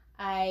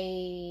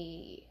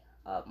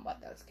 What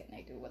else can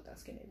I do?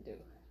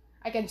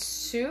 I can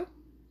sew.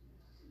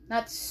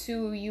 Not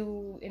sue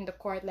you in the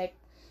court, like,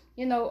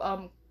 you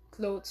know,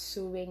 clothes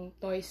sewing,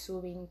 toy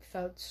sewing,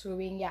 felt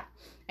sewing. Yeah,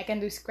 I can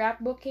do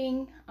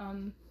scrapbooking.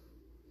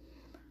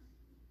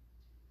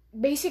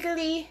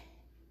 Basically,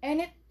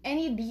 any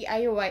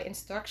DIY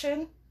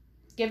instruction,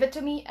 give it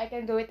to me. I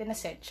can do it in a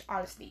cinch,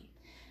 honestly.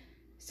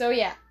 So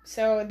yeah,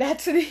 so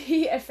that's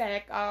the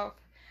effect of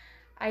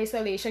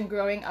isolation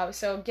growing up.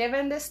 So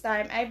given this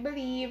time, I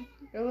believe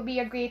it will be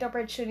a great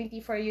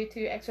opportunity for you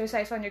to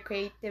exercise on your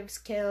creative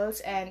skills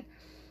and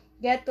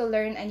get to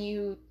learn a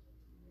new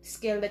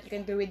skill that you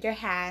can do with your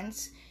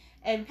hands.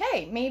 And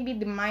hey, maybe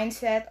the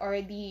mindset or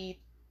the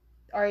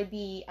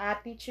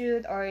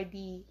attitude or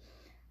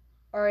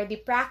the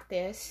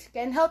practice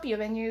can help you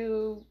when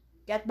you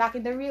get back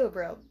in the real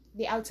world,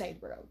 the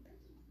outside world.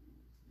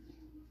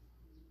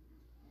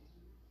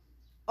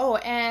 Oh,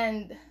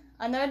 and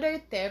another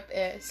tip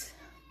is,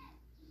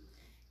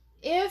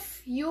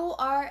 if you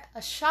are a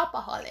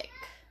shopaholic,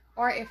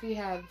 or if you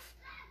have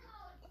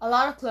a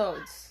lot of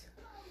clothes,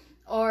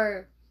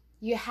 or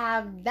you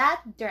have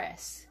that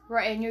dress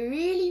and you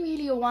really,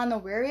 really want to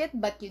wear it,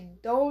 but you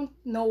don't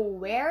know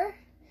where,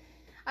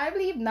 I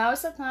believe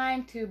now's the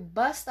time to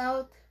bust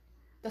out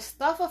the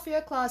stuff of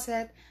your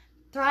closet,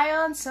 try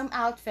on some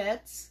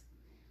outfits,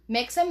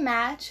 mix and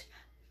match,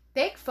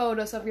 take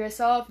photos of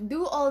yourself,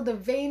 do all the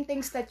vain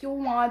things that you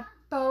want,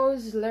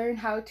 pose, learn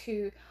how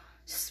to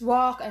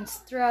walk and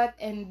strut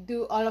and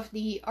do all of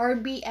the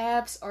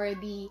RBFs or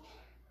the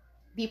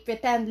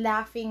pretend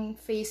laughing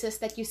faces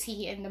that you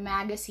see in the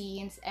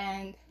magazines,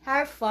 and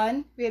have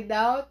fun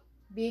without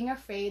being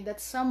afraid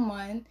that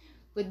someone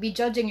would be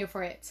judging you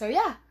for it. So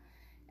yeah,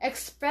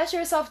 express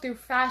yourself through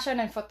fashion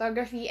and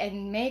photography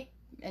and make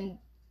and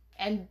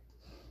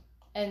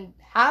and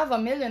have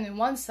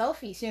 1,000,001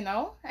 selfies, you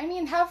know? I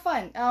mean, have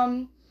fun.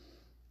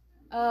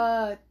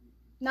 Uh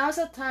Now's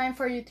the time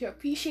for you to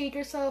appreciate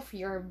yourself,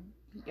 your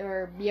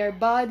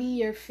body,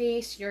 your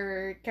face,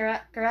 your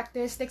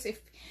characteristics.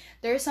 If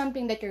there's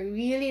something that you're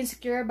really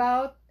insecure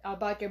about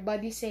your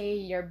body, say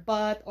your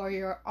butt or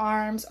your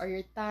arms or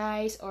your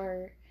thighs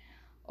or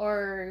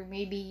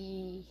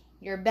maybe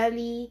your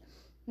belly,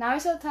 now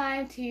is the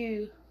time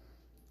to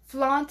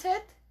flaunt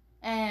it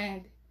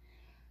and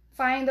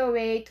find a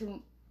way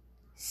to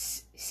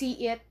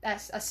see it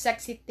as a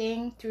sexy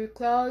thing through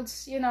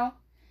clothes, you know,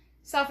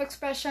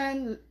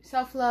 self-expression,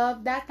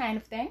 self-love, that kind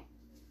of thing.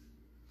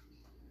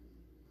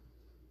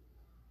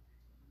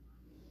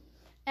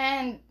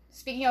 And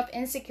speaking of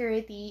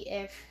insecurity,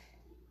 if,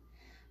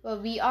 well,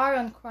 we are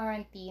on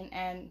quarantine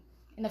and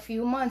in a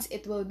few months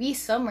it will be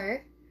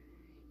summer,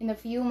 in a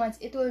few months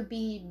it will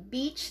be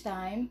beach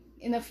time,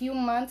 in a few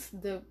months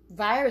the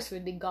virus will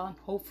be gone,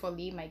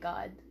 hopefully, my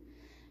god.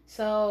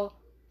 So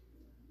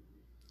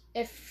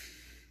if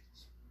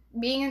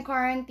being in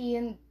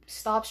quarantine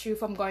stops you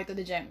from going to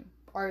the gym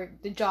or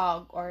the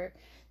jog or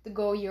to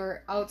go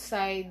your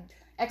outside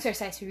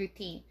exercise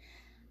routine,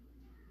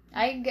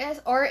 I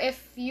guess, or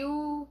if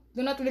you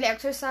do not really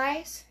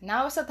exercise,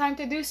 now is the time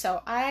to do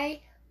so.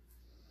 I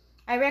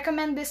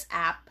recommend this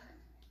app.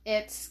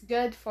 It's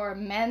good for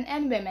men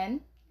and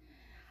women.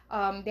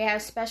 They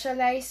have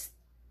specialized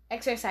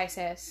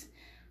exercises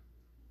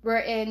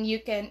wherein you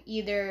can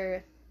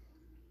either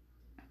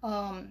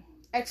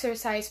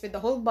exercise with the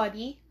whole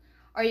body,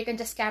 or you can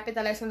just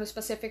capitalize on the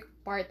specific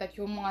part that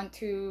you want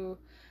to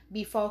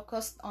be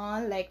focused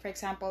on, like for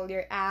example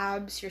your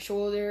abs, your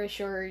shoulders,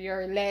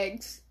 your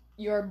legs,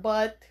 your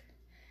butt.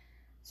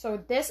 So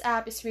this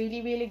app is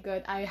really really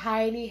good. I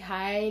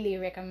highly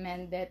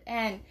recommend it,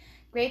 and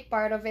great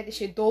part of it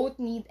is you don't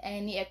need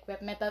any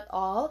equipment at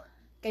all.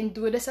 You can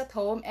do this at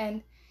home,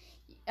 and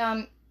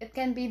it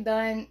can be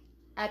done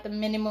at a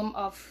minimum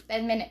of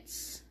 10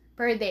 minutes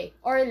per day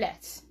or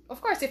less. Of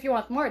course, if you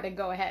want more, then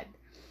go ahead.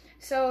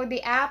 So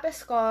the app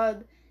is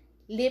called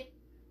Leap,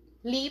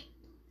 Leap,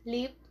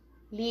 Leap,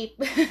 Leap,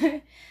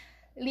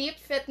 Leap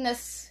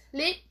Fitness,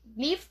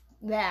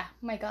 yeah,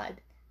 my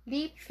god,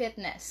 Leap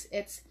Fitness.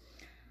 It's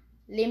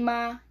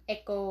Lima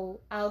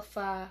Echo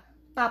Alpha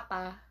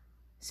Papa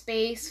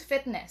Space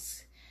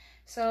Fitness.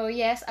 So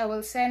yes, I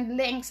will send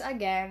links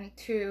again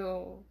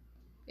to,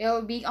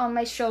 it'll be on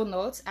my show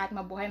notes at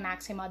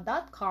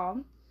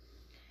mabuhaymaxima.com,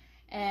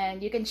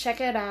 and you can check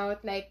it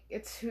out. Like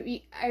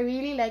I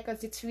really like,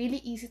 because it's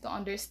really easy to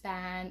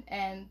understand,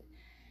 and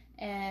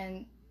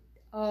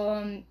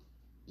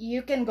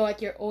you can go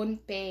at your own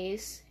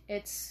pace.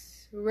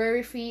 It's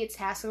worry free, it's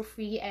hassle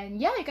free, and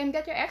yeah, you can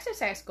get your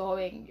exercise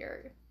going.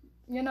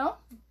 You know,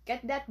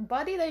 get that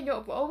body that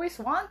you've always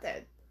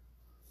wanted.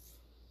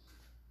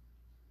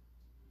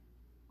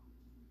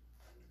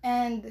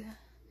 And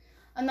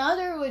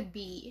another would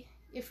be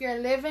if you're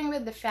living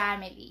with the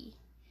family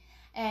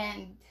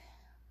and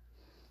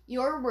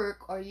your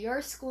work or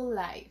your school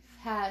life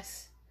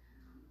has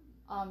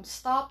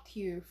stopped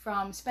you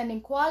from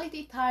spending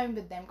quality time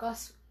with them,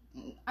 because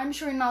I'm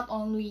sure not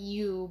only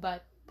you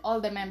but all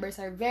the members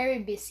are very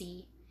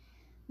busy.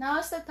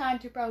 Now's the time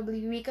to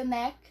probably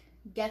reconnect,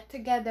 get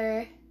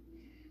together,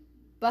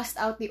 bust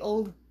out the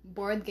old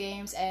board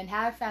games and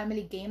have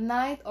family game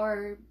night,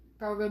 or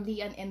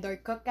probably an indoor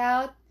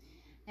cookout,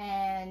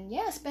 and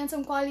yeah, spend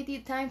some quality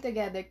time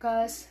together.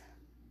 Because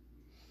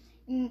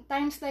in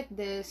times like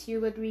this,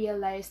 you would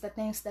realize the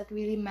things that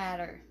really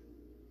matter.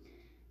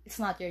 It's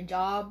not your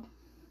job,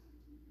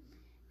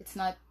 it's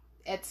not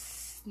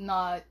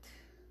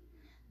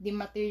the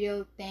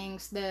material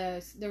things,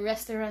 the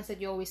restaurants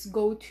that you always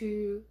go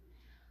to.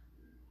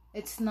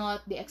 It's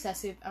not the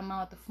excessive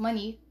amount of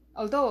money,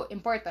 although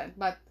important,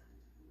 but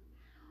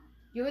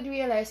you would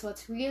realize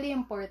what's really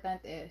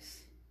important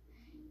is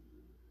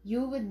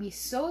you would be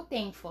so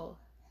thankful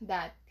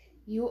that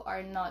you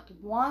are not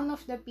one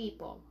of the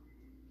people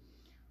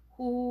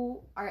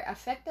who are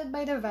affected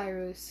by the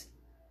virus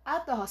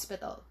at the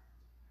hospital,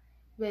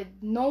 with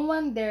no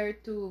one there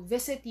to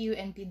visit you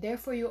and be there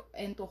for you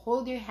and to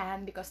hold your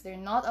hand, because they're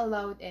not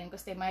allowed in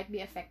because they might be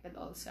affected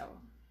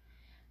also.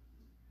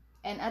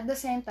 And at the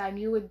same time,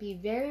 you would be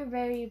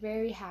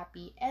very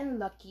happy and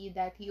lucky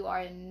that you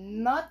are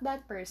not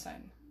that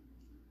person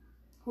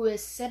who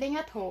is sitting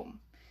at home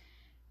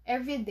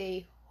every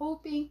day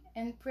hoping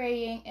and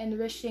praying and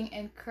wishing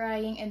and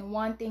crying and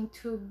wanting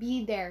to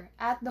be there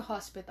at the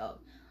hospital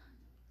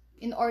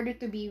in order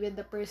to be with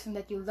the person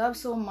that you love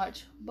so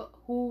much but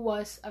who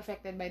was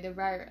affected by the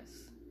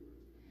virus.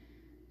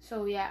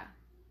 So yeah.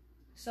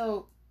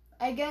 So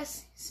I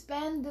guess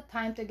spend the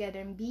time together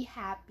and be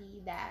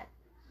happy that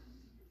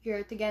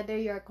you're together,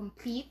 you're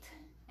complete,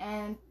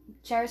 and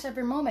cherish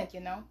every moment, you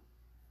know?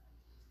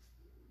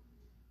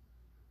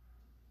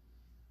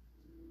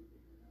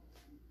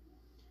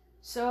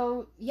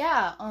 So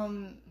yeah,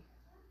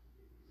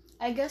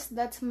 I guess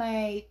that's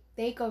my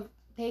take on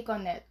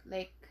it.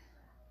 Like,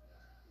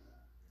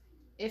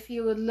 if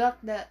you would look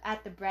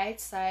at the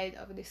bright side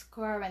of this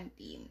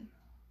quarantine,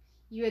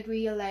 you would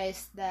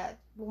realize that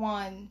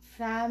one,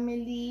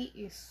 family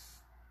is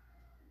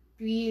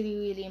really,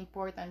 really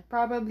important.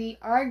 Probably,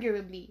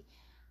 arguably,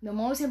 the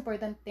most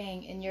important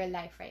thing in your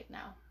life right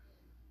now.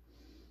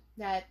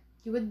 That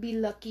you would be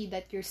lucky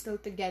that you're still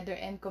together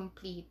and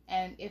complete.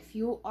 And if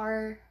you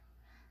are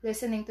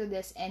listening to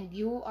this and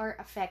you are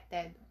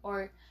affected,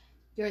 or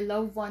your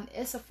loved one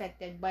is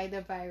affected by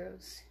the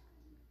virus,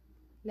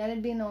 let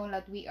it be known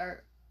that we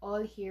are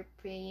all here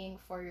praying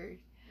for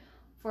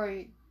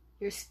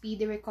your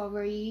speedy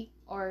recovery,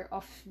 or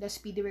of the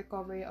speedy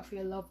recovery of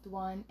your loved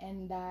one,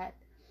 and that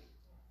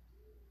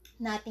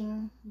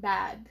nothing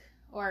bad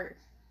or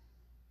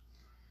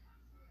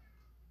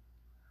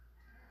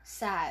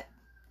sad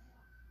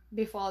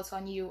befalls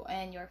on you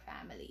and your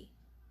family.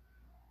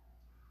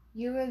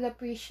 You will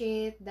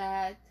appreciate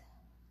that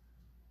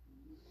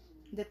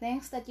the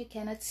things that you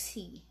cannot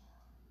see,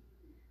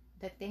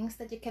 the things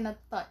that you cannot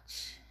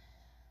touch,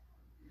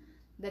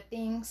 the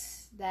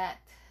things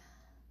that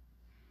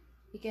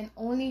you can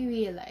only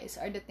realize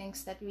are the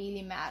things that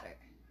really matter.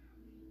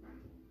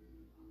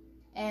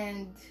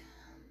 And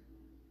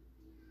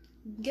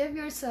give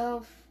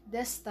yourself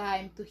this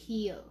time to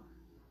heal.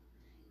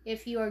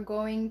 If you are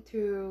going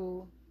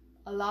through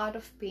a lot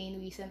of pain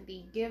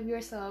recently, give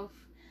yourself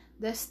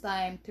this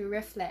time to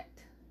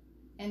reflect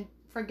and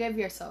forgive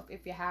yourself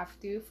if you have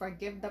to.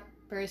 Forgive the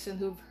person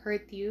who've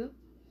hurt you,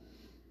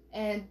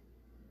 and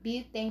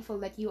be thankful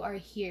that you are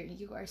here.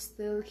 You are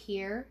still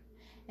here,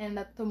 and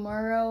that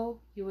tomorrow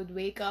you would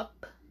wake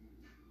up.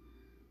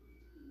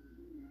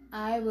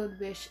 I would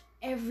wish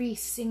every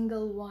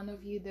single one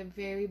of you the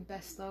very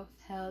best of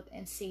health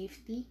and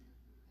safety.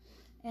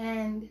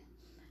 And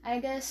I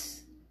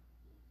guess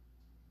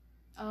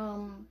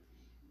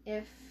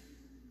if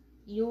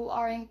you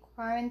are in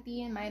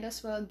quarantine, might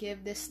as well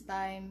give this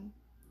time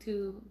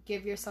to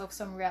give yourself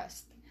some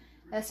rest,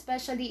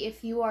 especially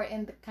if you are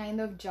in the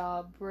kind of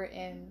job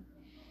wherein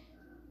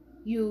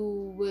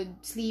you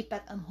would sleep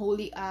at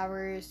unholy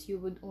hours. You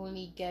would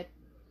only get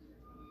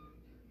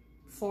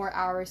 4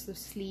 hours to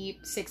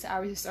sleep. 6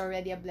 hours is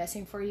already a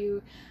blessing for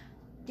you.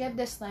 Give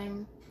this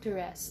time to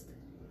rest.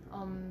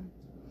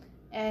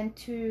 And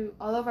to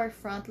all of our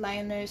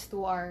frontliners,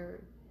 to our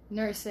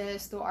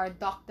nurses, to our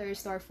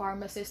doctors, to our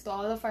pharmacists, to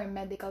all of our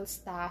medical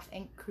staff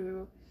and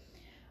crew,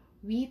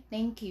 we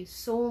thank you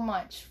so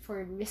much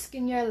for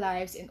risking your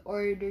lives in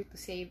order to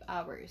save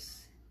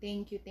ours.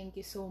 Thank you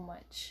so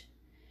much.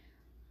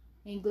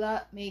 May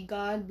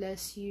God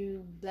bless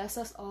you, bless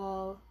us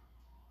all.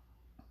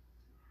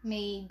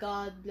 May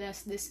God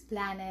bless this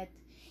planet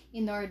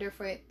in order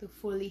for it to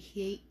fully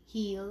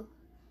heal.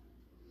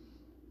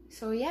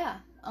 So yeah,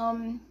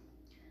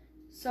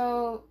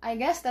 so I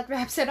guess that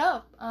wraps it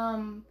up.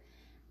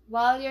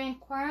 While you're in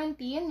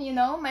quarantine, you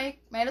know, might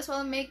as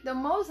well make the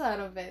most out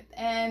of it.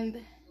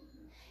 And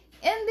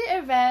in the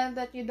event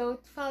that you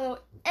don't follow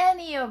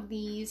any of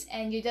these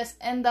and you just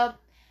end up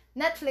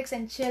Netflix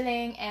and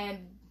chilling,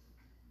 and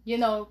you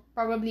know,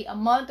 probably a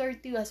month or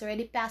two has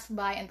already passed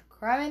by and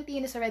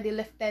quarantine is already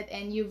lifted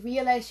and you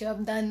realize you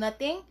have done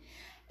nothing,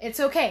 it's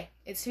okay.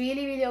 It's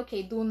really, really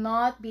okay. Do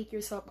not beat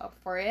yourself up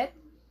for it.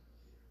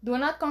 Do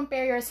not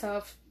compare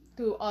yourself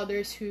to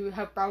others who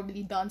have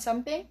probably done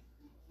something,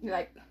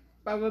 like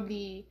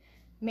probably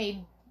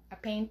made a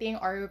painting,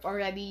 or have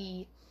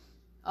already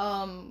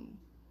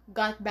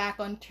got back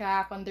on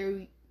track on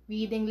their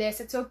reading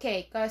list. It's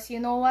okay, because you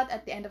know what,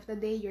 at the end of the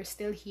day, you're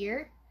still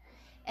here.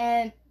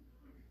 And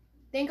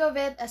think of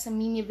it as a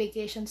mini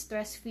vacation,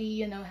 stress-free,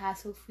 you know,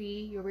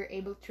 hassle-free. You were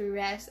able to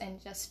rest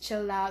and just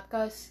chill out,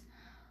 because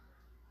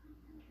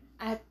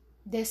at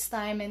this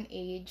time and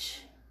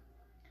age,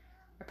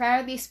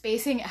 apparently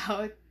spacing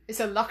out is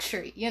a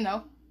luxury, you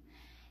know.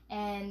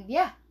 And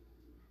yeah,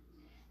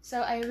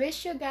 so I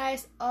wish you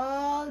guys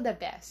all the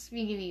best,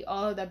 really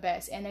all the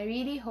best, and I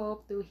really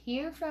hope to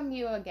hear from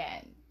you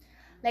again.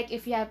 Like,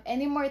 if you have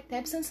any more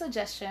tips and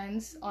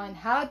suggestions on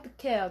how to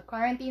kill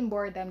quarantine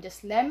boredom,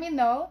 just let me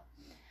know.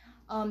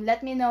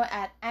 Let me know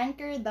at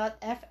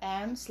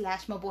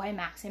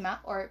anchor.fm/mabuhaymaxima,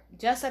 or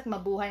just at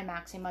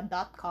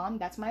mabuhaymaxima.com.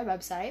 That's my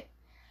website.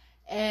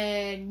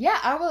 And yeah,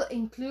 I will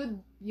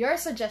include your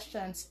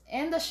suggestions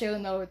in the show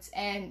notes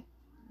and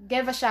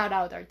give a shout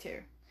out or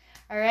two.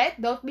 Alright?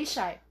 Don't be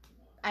shy.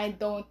 I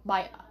don't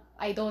bite,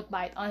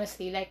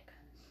 honestly. Like,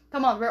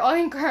 come on, we're all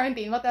in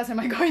quarantine. What else am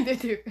I going to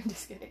do? I'm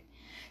just kidding.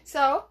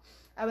 So,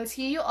 I will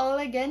see you all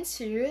again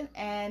soon,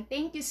 and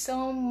thank you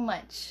so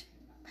much.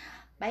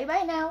 Bye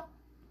bye now.